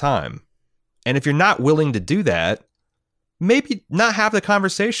step at a time. And if you're not willing to do that, maybe not have the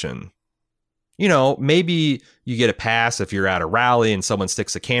conversation. You know, maybe you get a pass if you're at a rally and someone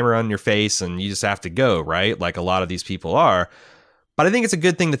sticks a camera on your face and you just have to go, right? Like a lot of these people are. But I think it's a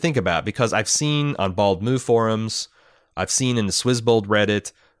good thing to think about because I've seen on Bald Move forums, I've seen in the Swizzbold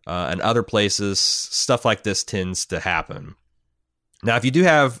Reddit and other places, stuff like this tends to happen. Now, if you do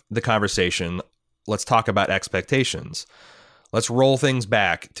have the conversation, let's talk about expectations. Let's roll things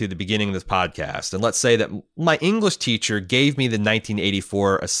back to the beginning of this podcast. And let's say that my English teacher gave me the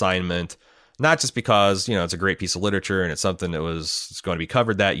 1984 assignment, not just because, you know, it's a great piece of literature and it's something that it's going to be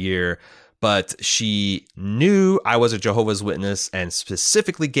covered that year, but she knew I was a Jehovah's Witness and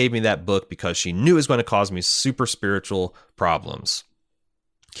specifically gave me that book because she knew it was going to cause me super spiritual problems.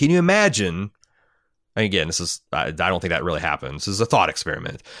 Can you imagine? And again, I don't think that really happens. This is a thought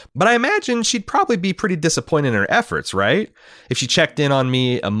experiment. But I imagine she'd probably be pretty disappointed in her efforts, right? If she checked in on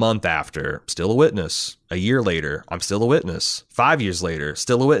me a month after, still a witness. A year later, I'm still a witness. 5 years later,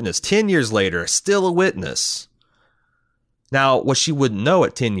 still a witness. 10 years later, still a witness. Now, what she wouldn't know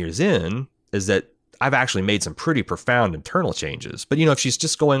at 10 years in is that I've actually made some pretty profound internal changes. But, you know, if she's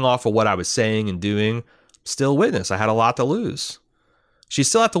just going off of what I was saying and doing, still a witness. I had a lot to lose. She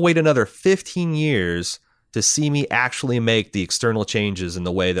still have to wait another 15 years to see me actually make the external changes in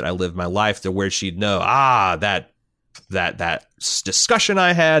the way that I live my life to where she'd know, that discussion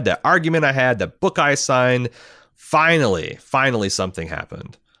I had, that argument I had, that book I signed, finally something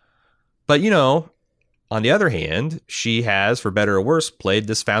happened. But, you know, on the other hand, she has, for better or worse, played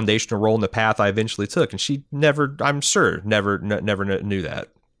this foundational role in the path I eventually took. And she never knew that.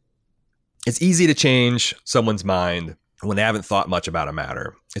 It's easy to change someone's mind when they haven't thought much about a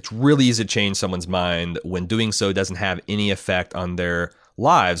matter. It's really easy to change someone's mind when doing so doesn't have any effect on their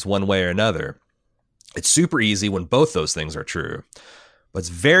lives one way or another. It's super easy when both those things are true. But it's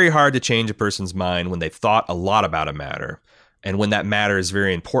very hard to change a person's mind when they've thought a lot about a matter and when that matter is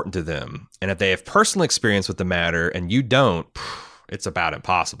very important to them. And if they have personal experience with the matter and you don't, it's about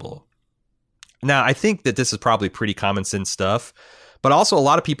impossible. Now, I think that this is probably pretty common sense stuff, but also a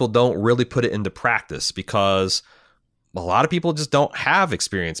lot of people don't really put it into practice because a lot of people just don't have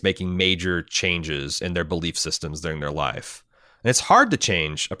experience making major changes in their belief systems during their life. And it's hard to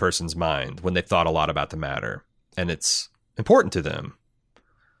change a person's mind when they've thought a lot about the matter, and it's important to them.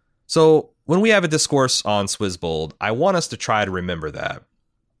 So when we have a discourse on Swizzbold, I want us to try to remember that.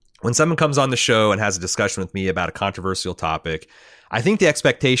 When someone comes on the show and has a discussion with me about a controversial topic, I think the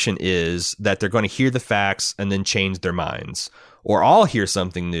expectation is that they're going to hear the facts and then change their minds, or I'll hear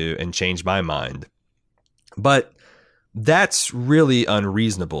something new and change my mind. But that's really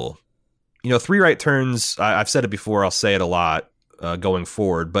unreasonable. You know, Three Right Turns, I've said it before, I'll say it a lot going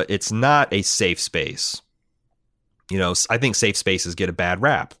forward, but it's not a safe space. You know, I think safe spaces get a bad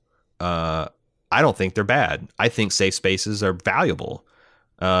rap. I don't think they're bad. I think safe spaces are valuable.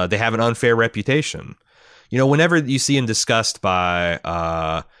 They have an unfair reputation. You know, whenever you see them discussed by,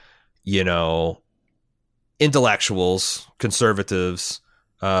 intellectuals, conservatives,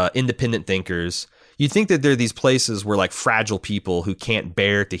 independent thinkers, you'd think that there are these places where like fragile people who can't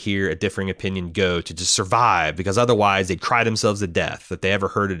bear to hear a differing opinion go to just survive because otherwise they'd cry themselves to death if they ever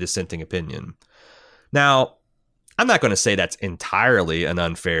heard a dissenting opinion. Now, I'm not going to say that's entirely an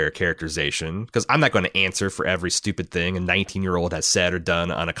unfair characterization because I'm not going to answer for every stupid thing a 19-year-old has said or done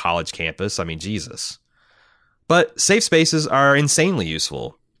on a college campus. I mean, Jesus. But safe spaces are insanely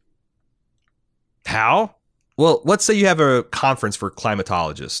useful. How? Well, let's say you have a conference for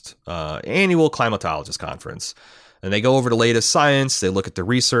climatologists, annual climatologist conference, and they go over the latest science, they look at the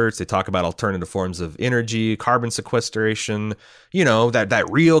research, they talk about alternative forms of energy, carbon sequestration, you know, that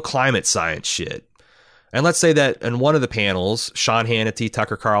real climate science shit. And let's say that in one of the panels, Sean Hannity,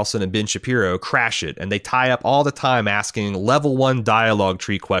 Tucker Carlson, and Ben Shapiro crash it, and they tie up all the time asking level 1 dialogue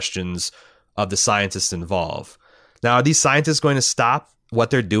tree questions of the scientists involved. Now, are these scientists going to stop what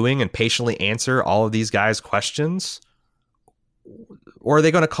they're doing and patiently answer all of these guys' questions? Or are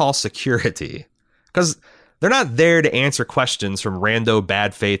they going to call security? Because They're not there to answer questions from rando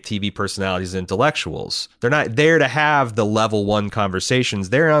bad faith TV personalities and intellectuals. They're not there to have the level 1 conversations.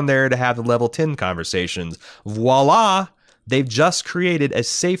 They're on there to have the level 10 conversations. Voila! They've just created a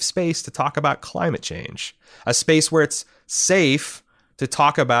safe space to talk about climate change. A space where it's safe to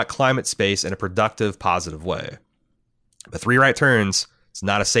talk about climate space in a productive, positive way. But Three Right Turns, it's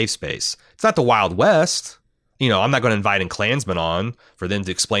not a safe space. It's not the Wild West. You know, I'm not going to invite in Klansmen on for them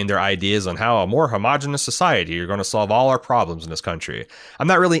to explain their ideas on how a more homogenous society are going to solve all our problems in this country. I'm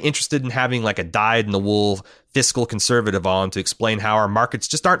not really interested in having like a dyed-in-the-wool fiscal conservative on to explain how our markets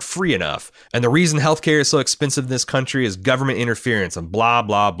just aren't free enough. And the reason healthcare is so expensive in this country is government interference and blah,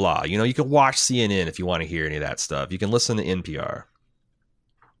 blah, blah. You know, you can watch CNN if you want to hear any of that stuff. You can listen to NPR.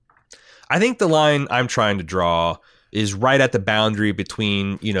 I think the line I'm trying to draw is right at the boundary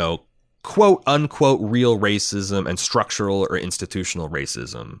between, you know, quote unquote real racism and structural or institutional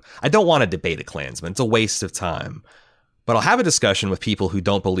racism. I don't want to debate a Klansman. It's a waste of time. But I'll have a discussion with people who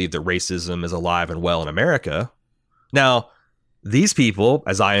don't believe that racism is alive and well in America. Now, these people,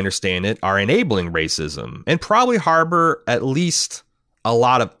 as I understand it, are enabling racism and probably harbor at least a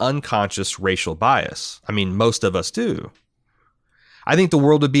lot of unconscious racial bias. I mean, most of us do. I think the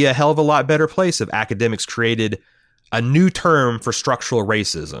world would be a hell of a lot better place if academics created a new term for structural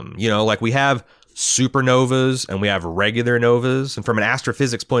racism. You know, like we have supernovas and we have regular novas. And from an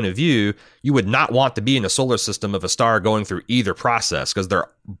astrophysics point of view, you would not want to be in a solar system of a star going through either process because they're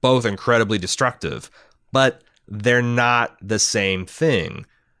both incredibly destructive. But they're not the same thing.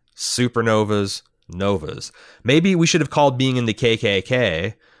 Supernovas, novas. Maybe we should have called being in the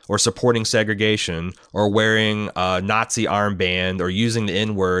KKK or supporting segregation or wearing a Nazi armband or using the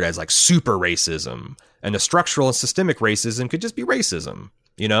N-word as like super racism. And the structural and systemic racism could just be racism,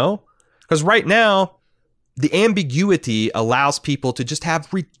 you know? Because right now, the ambiguity allows people to just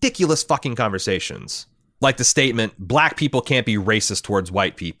have ridiculous fucking conversations. Like the statement, black people can't be racist towards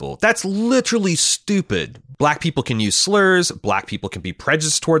white people. That's literally stupid. Black people can use slurs. Black people can be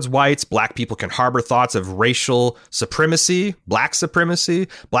prejudiced towards whites. Black people can harbor thoughts of racial supremacy, black supremacy.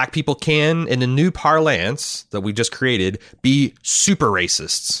 Black people can, in the new parlance that we just created, be super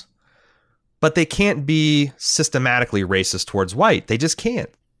racists. But they can't be systematically racist towards white. They just can't.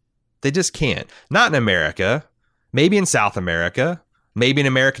 They just can't. Not in America. Maybe in South America. Maybe in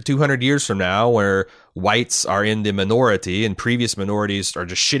America 200 years from now, where whites are in the minority and previous minorities are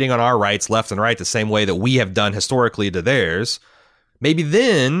just shitting on our rights left and right the same way that we have done historically to theirs. Maybe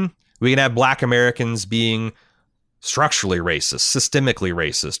then we can have black Americans being structurally racist, systemically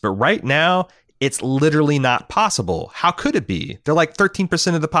racist. But right now, it's literally not possible. How could it be? They're like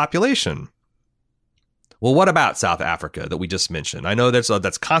 13% of the population. Well, what about South Africa that we just mentioned? I know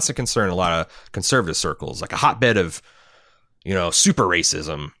that's constant concern in a lot of conservative circles, like a hotbed of, you know, super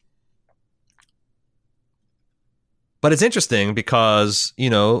racism. But it's interesting because, you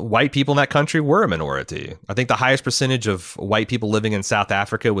know, white people in that country were a minority. I think the highest percentage of white people living in South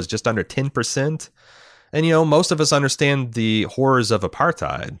Africa was just under 10%. And, you know, most of us understand the horrors of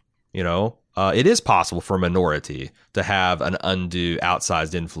apartheid. You know, it is possible for a minority to have an undue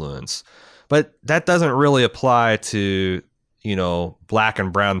outsized influence. But that doesn't really apply to, you know, black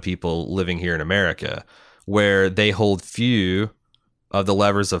and brown people living here in America, where they hold few of the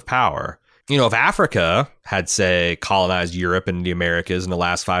levers of power. You know, if Africa had, say, colonized Europe and the Americas in the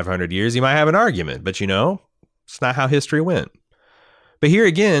last 500 years, you might have an argument. But, you know, it's not how history went. But here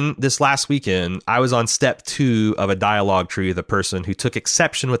again, this last weekend, I was on step 2 of a dialogue tree with a person who took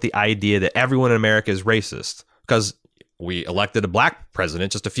exception with the idea that everyone in America is racist because we elected a black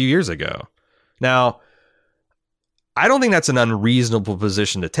president just a few years ago. Now, I don't think that's an unreasonable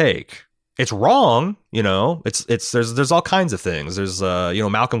position to take. It's wrong, you know. There's all kinds of things. There's you know,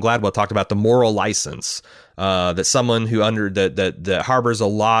 Malcolm Gladwell talked about the moral license that someone who that harbors a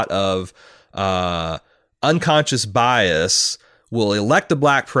lot of unconscious bias will elect a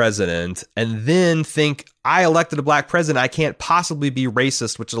black president and then think, I elected a black president, I can't possibly be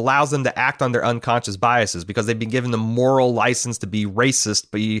racist, which allows them to act on their unconscious biases because they've been given the moral license to be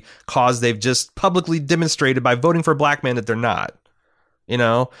racist because they've just publicly demonstrated by voting for a black man that they're not. You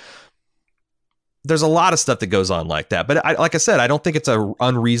know, there's a lot of stuff that goes on like that. But like I said, I don't think it's an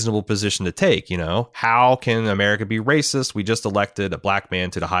unreasonable position to take. You know, how can America be racist? We just elected a black man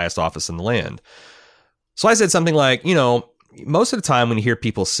to the highest office in the land. So I said something like, you know, most of the time when you hear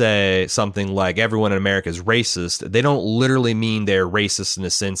people say something like everyone in America is racist, they don't literally mean they're racist in the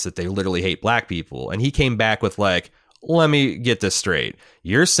sense that they literally hate black people. And he came back with like, let me get this straight.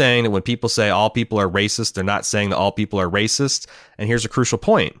 You're saying that when people say all people are racist, they're not saying that all people are racist. And here's a crucial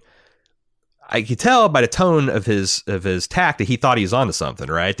point. I could tell by the tone of his tact that he thought he was onto something,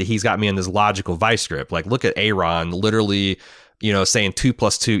 right? That he's got me in this logical vice grip. Like, look at Aaron literally, saying 2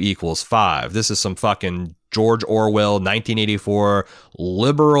 + 2 = 5. This is some fucking George Orwell 1984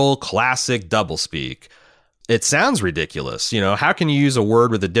 liberal classic doublespeak. It sounds ridiculous. How can you use a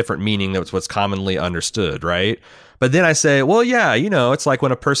word with a different meaning that's what's commonly understood, right? But then I say, well, yeah, it's like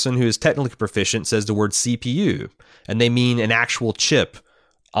when a person who is technically proficient says the word CPU, and they mean an actual chip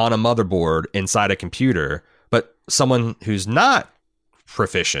on a motherboard inside a computer. But someone who's not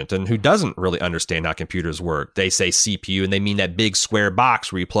proficient and who doesn't really understand how computers work, they say CPU and they mean that big square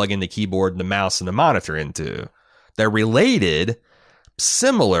box where you plug in the keyboard and the mouse and the monitor into. They're related,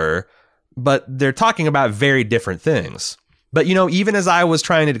 similar, but they're talking about very different things. But, even as I was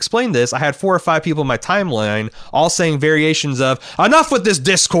trying to explain this, I had 4 or 5 people in my timeline all saying variations of, enough with this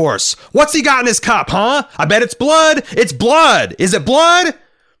discourse. What's he got in his cup, huh? I bet it's blood. It's blood. Is it blood?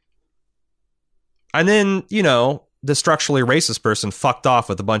 And then, the structurally racist person fucked off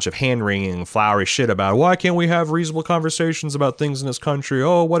with a bunch of hand-wringing, flowery shit about, why can't we have reasonable conversations about things in this country?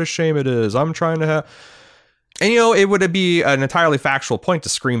 Oh, what a shame it is. I'm trying to have... And, it would be an entirely factual point to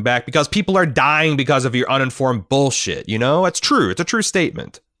scream back because people are dying because of your uninformed bullshit, It's true. It's a true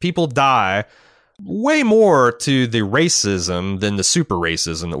statement. People die way more to the racism than the super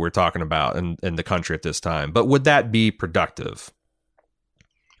racism that we're talking about in the country at this time. But would that be productive?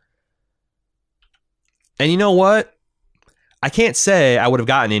 And you know what? I can't say I would have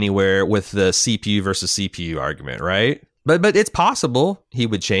gotten anywhere with the CPU versus CPU argument, right? But it's possible he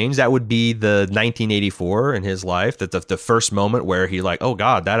would change. That would be the 1984 in his life, that the first moment where he like, oh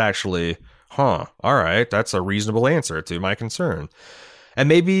God, that actually, all right, that's a reasonable answer to my concern. And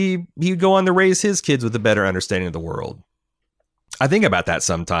maybe he'd go on to raise his kids with a better understanding of the world. I think about that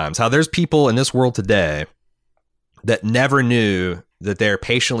sometimes, how there's people in this world today that never knew that they're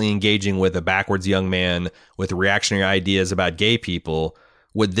patiently engaging with a backwards young man with reactionary ideas about gay people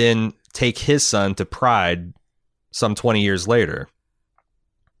would then take his son to Pride some 20 years later.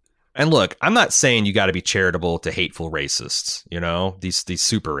 And look, I'm not saying you got to be charitable to hateful racists, these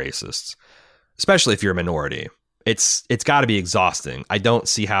super racists, especially if you're a minority. It's got to be exhausting. I don't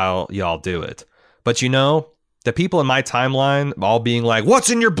see how y'all do it. But the people in my timeline all being like, what's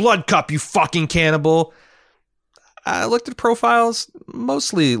in your blood cup, you fucking cannibal? I looked at profiles,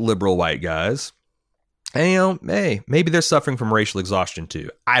 mostly liberal white guys. And, hey, maybe they're suffering from racial exhaustion too.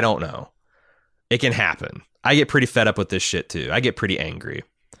 I don't know. It can happen. I get pretty fed up with this shit too. I get pretty angry.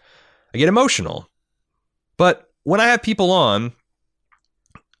 I get emotional. But when I have people on,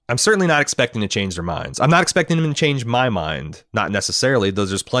 I'm certainly not expecting to change their minds. I'm not expecting them to change my mind. Not necessarily.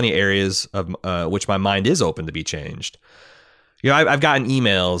 There's plenty of areas of which my mind is open to be changed. I've gotten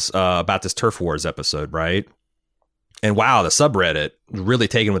emails about this Turf Wars episode, right? And wow, the subreddit really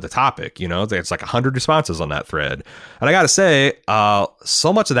taken with the topic, it's like 100 responses on that thread. And I got to say,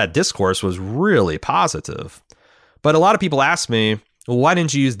 so much of that discourse was really positive. But a lot of people ask me, well, why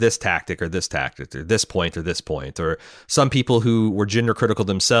didn't you use this tactic or this tactic or this point or this point? Or some people who were gender critical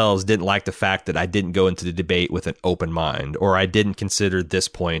themselves didn't like the fact that I didn't go into the debate with an open mind, or I didn't consider this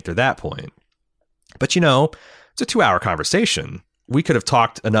point or that point. But, it's a 2-hour conversation. We could have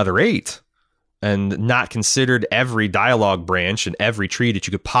talked another 8. And not considered every dialogue branch and every tree that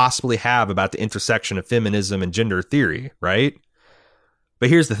you could possibly have about the intersection of feminism and gender theory, right? But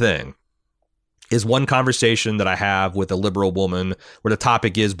here's the thing. Is one conversation that I have with a liberal woman where the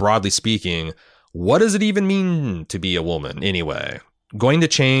topic is, broadly speaking, what does it even mean to be a woman anyway? Going to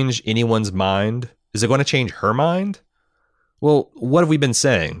change anyone's mind? Is it going to change her mind? Well, what have we been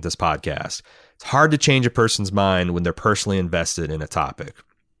saying this podcast? It's hard to change a person's mind when they're personally invested in a topic.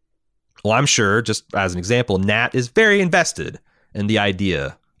 Well, I'm sure, just as an example, Nat is very invested in the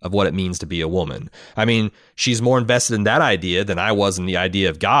idea of what it means to be a woman. I mean, she's more invested in that idea than I was in the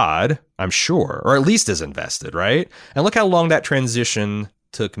idea of God, I'm sure, or at least as invested, right? And look how long that transition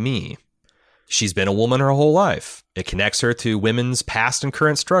took me. She's been a woman her whole life. It connects her to women's past and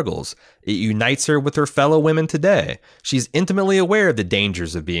current struggles. It unites her with her fellow women today. She's intimately aware of the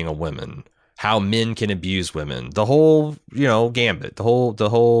dangers of being a woman, how men can abuse women, the whole, gambit, the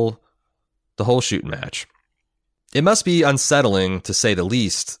whole shooting match. It must be unsettling, to say the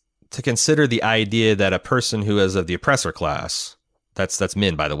least, to consider the idea that a person who is of the oppressor class, that's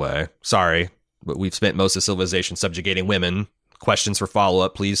men, by the way. Sorry, but we've spent most of civilization subjugating women. Questions for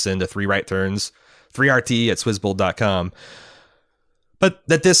follow-up, please send to 3rightturns, 3rt@swizzbold.com. But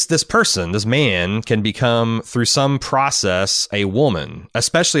that this person, this man, can become, through some process, a woman,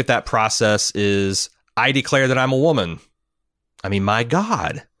 especially if that process is, I declare that I'm a woman. I mean, my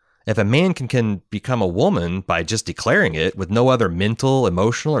God. If a man can become a woman by just declaring it with no other mental,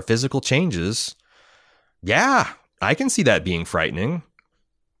 emotional, or physical changes, yeah, I can see that being frightening.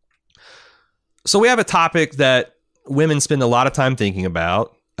 So we have a topic that women spend a lot of time thinking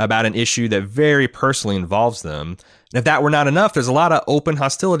about an issue that very personally involves them. And if that were not enough, there's a lot of open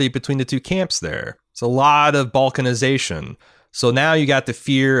hostility between the two camps there. It's a lot of balkanization. So now you got the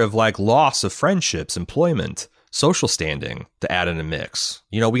fear of like loss of friendships, employment, social standing to add in a mix.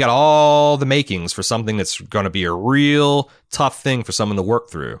 You know, we got all the makings for something that's going to be a real tough thing for someone to work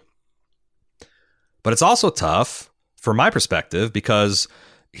through. But it's also tough from my perspective because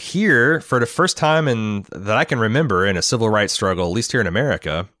here, for the first time that I can remember in a civil rights struggle, at least here in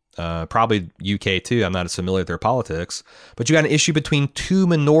America, probably UK too, I'm not as familiar with their politics, but you got an issue between two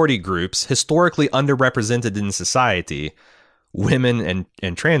minority groups historically underrepresented in society, women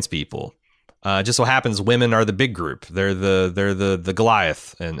and trans people. Just so happens women are the big group. They're the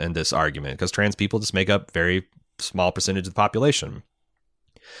Goliath in this argument because trans people just make up very small percentage of the population.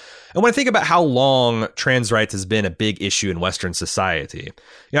 And when I think about how long trans rights has been a big issue in Western society,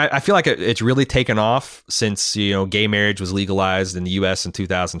 you know, I feel like it's really taken off since, you know, gay marriage was legalized in the US in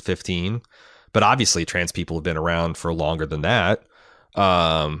 2015. But obviously trans people have been around for longer than that.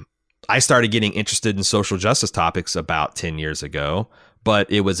 I started getting interested in social justice topics about 10 years ago. But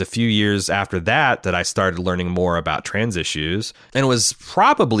it was a few years after that I started learning more about trans issues. And it was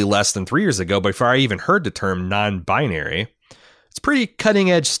probably less than 3 years ago before I even heard the term non-binary. It's pretty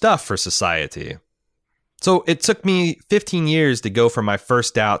cutting edge stuff for society. So it took me 15 years to go from my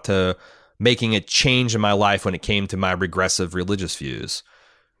first doubt to making a change in my life when it came to my regressive religious views.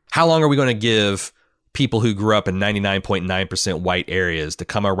 How long are we going to give people who grew up in 99.9% white areas to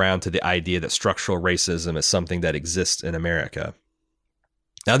come around to the idea that structural racism is something that exists in America?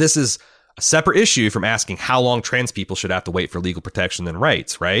 Now, this is a separate issue from asking how long trans people should have to wait for legal protection and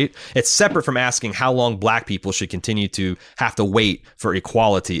rights, right? It's separate from asking how long black people should continue to have to wait for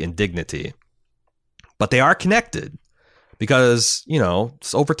equality and dignity. But they are connected because, you know,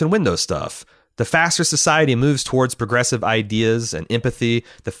 it's Overton Windows stuff. The faster society moves towards progressive ideas and empathy,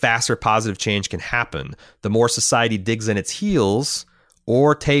 the faster positive change can happen. The more society digs in its heels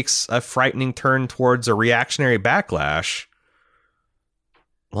or takes a frightening turn towards a reactionary backlash,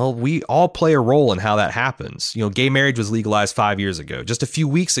 well, we all play a role in how that happens. You know, gay marriage was legalized 5 years ago. Just a few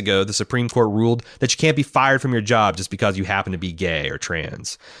weeks ago, the Supreme Court ruled that you can't be fired from your job just because you happen to be gay or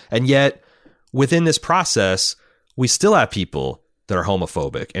trans. And yet, within this process, we still have people that are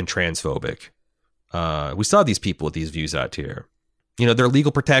homophobic and transphobic. We still have these people with these views out here. You know, their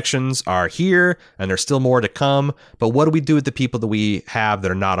legal protections are here and there's still more to come. But what do we do with the people that we have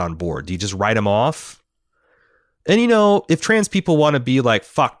that are not on board? Do you just write them off? And, you know, if trans people want to be like,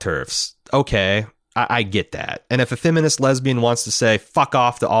 fuck TERFs, okay, I get that. And if a feminist lesbian wants to say, fuck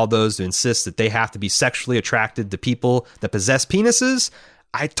off to all those who insist that they have to be sexually attracted to people that possess penises,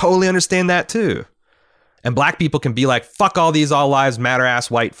 I totally understand that too. And black people can be like, fuck all these all lives matter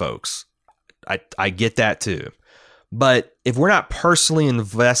ass white folks. I get that too. But if we're not personally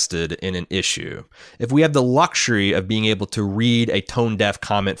invested in an issue, if we have the luxury of being able to read a tone-deaf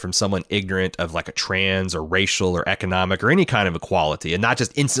comment from someone ignorant of like a trans or racial or economic or any kind of equality and not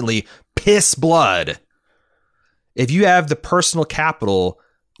just instantly piss blood, if you have the personal capital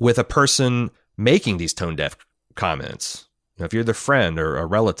with a person making these tone-deaf comments, you know, if you're their friend or a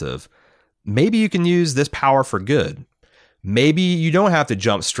relative, maybe you can use this power for good. Maybe you don't have to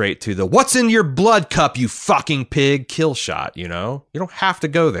jump straight to the "what's in your blood cup, you fucking pig" kill shot, you know? You don't have to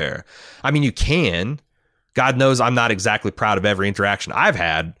go there. I mean, you can. God knows I'm not exactly proud of every interaction I've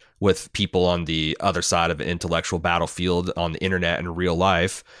had with people on the other side of an intellectual battlefield on the internet and real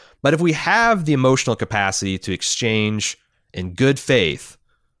life. But if we have the emotional capacity to exchange in good faith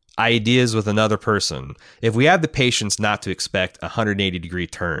ideas with another person, if we have the patience not to expect a 180-degree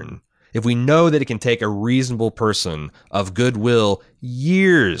turn, if we know that it can take a reasonable person of goodwill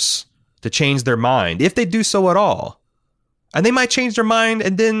years to change their mind, if they do so at all, and they might change their mind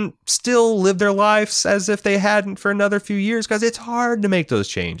and then still live their lives as if they hadn't for another few years, because it's hard to make those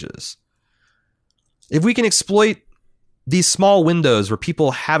changes. If we can exploit these small windows where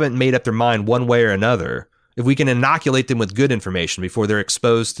people haven't made up their mind one way or another, if we can inoculate them with good information before they're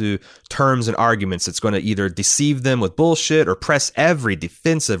exposed to terms and arguments that's going to either deceive them with bullshit or press every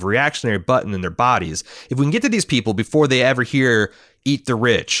defensive reactionary button in their bodies, if we can get to these people before they ever hear "eat the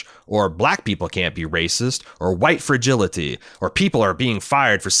rich" or "black people can't be racist" or "white fragility" or "people are being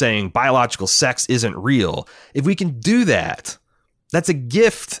fired for saying biological sex isn't real," if we can do that, that's a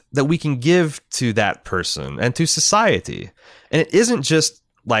gift that we can give to that person and to society. And it isn't just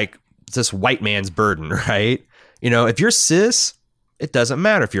like this white man's burden, right? You know, if you're cis It doesn't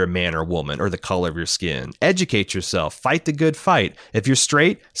matter if you're a man or a woman or the color of your skin. Educate yourself. Fight the good fight. If you're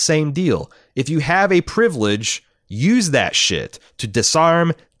straight, same deal. If you have a privilege, use that shit to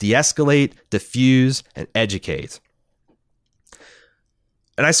disarm, de-escalate, diffuse, and educate.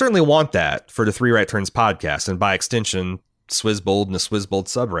 And I certainly want that for the Three Right Turns podcast, and by extension, Swizzbold and the Swizzbold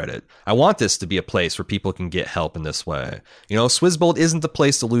subreddit. I want this to be a place where people can get help in this way. You know, Swizzbold isn't the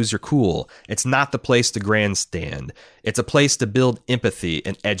place to lose your cool. It's not the place to grandstand. It's a place to build empathy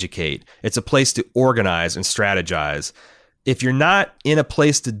and educate. It's a place to organize and strategize. If you're not in a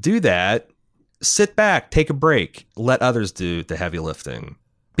place to do that, sit back, take a break, let others do the heavy lifting.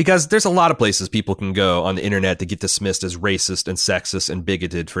 Because there's a lot of places people can go on the internet to get dismissed as racist and sexist and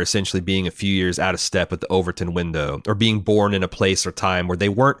bigoted for essentially being a few years out of step with the Overton window, or being born in a place or time where they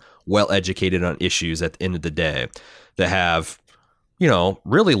weren't well educated on issues at the end of the day that have, you know,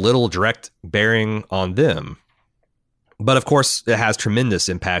 really little direct bearing on them. But of course, it has tremendous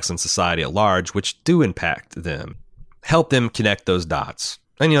impacts on society at large, which do impact them. Help them connect those dots.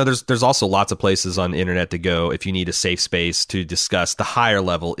 And, you know, there's also lots of places on the internet to go if you need a safe space to discuss the higher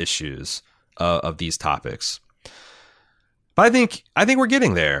level issues of these topics. But I think we're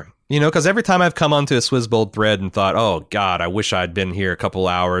getting there, you know, because every time I've come onto a Swizzbold thread and thought, oh, God, I wish I'd been here a couple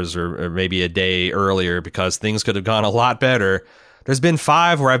hours or maybe a day earlier because things could have gone a lot better. There's been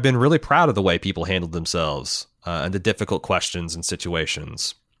 5 where I've been really proud of the way people handled themselves and the difficult questions and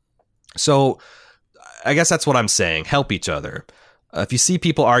situations. So I guess that's what I'm saying. Help each other. If you see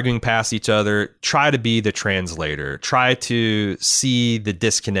people arguing past each other, try to be the translator. Try to see the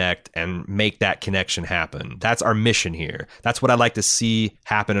disconnect and make that connection happen. That's our mission here. That's what I'd like to see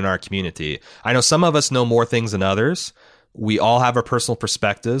happen in our community. I know some of us know more things than others. We all have our personal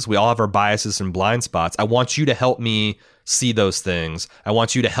perspectives. We all have our biases and blind spots. I want you to help me see those things. I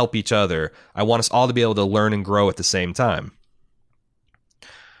want you to help each other. I want us all to be able to learn and grow at the same time.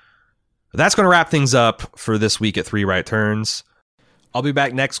 That's going to wrap things up for this week at Three Right Turns. I'll be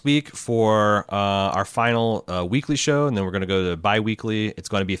back next week for our final weekly show, and then we're going to go to bi-weekly. It's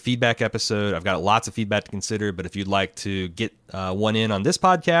going to be a feedback episode. I've got lots of feedback to consider, but if you'd like to get one in on this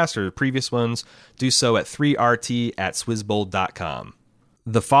podcast or previous ones, do so at 3rt@swizzbold.com.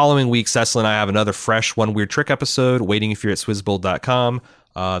 The following week, Cecil and I have another fresh One Weird Trick episode waiting if you're at swizzbold.com.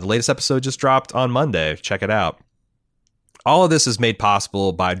 The latest episode just dropped on Monday. Check it out. All of this is made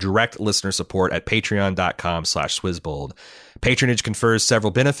possible by direct listener support at patreon.com/swizzbold. Patronage confers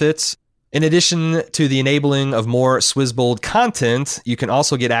several benefits. In addition to the enabling of more Swizzbold content, you can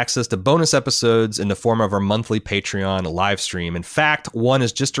also get access to bonus episodes in the form of our monthly Patreon live stream. In fact, one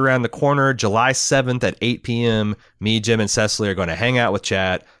is just around the corner, July 7th at 8 p.m. Me, Jim, and Cecily are going to hang out with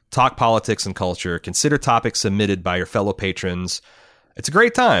chat, talk politics and culture, consider topics submitted by your fellow patrons. It's a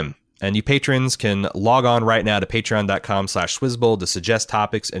great time. And you patrons can log on right now to patreon.com/swizzbold to suggest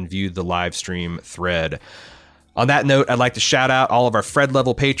topics and view the live stream thread. On that note, I'd like to shout out all of our Fred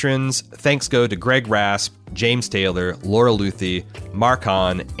level patrons. Thanks go to Greg Rasp, James Taylor, Laura Luthi, Mark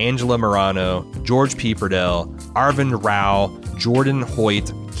Hahn, Angela Morano, George Peeperdell, Arvind Rao, Jordan Hoyt,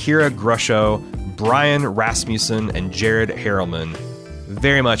 Kira Grusho, Brian Rasmussen, and Jared Harrelman.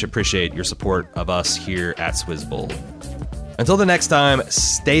 Very much appreciate your support of us here at Swizzbold. Until the next time,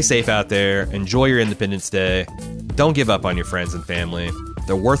 stay safe out there, enjoy your Independence Day, don't give up on your friends and family.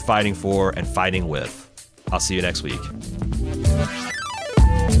 They're worth fighting for and fighting with. I'll see you next week.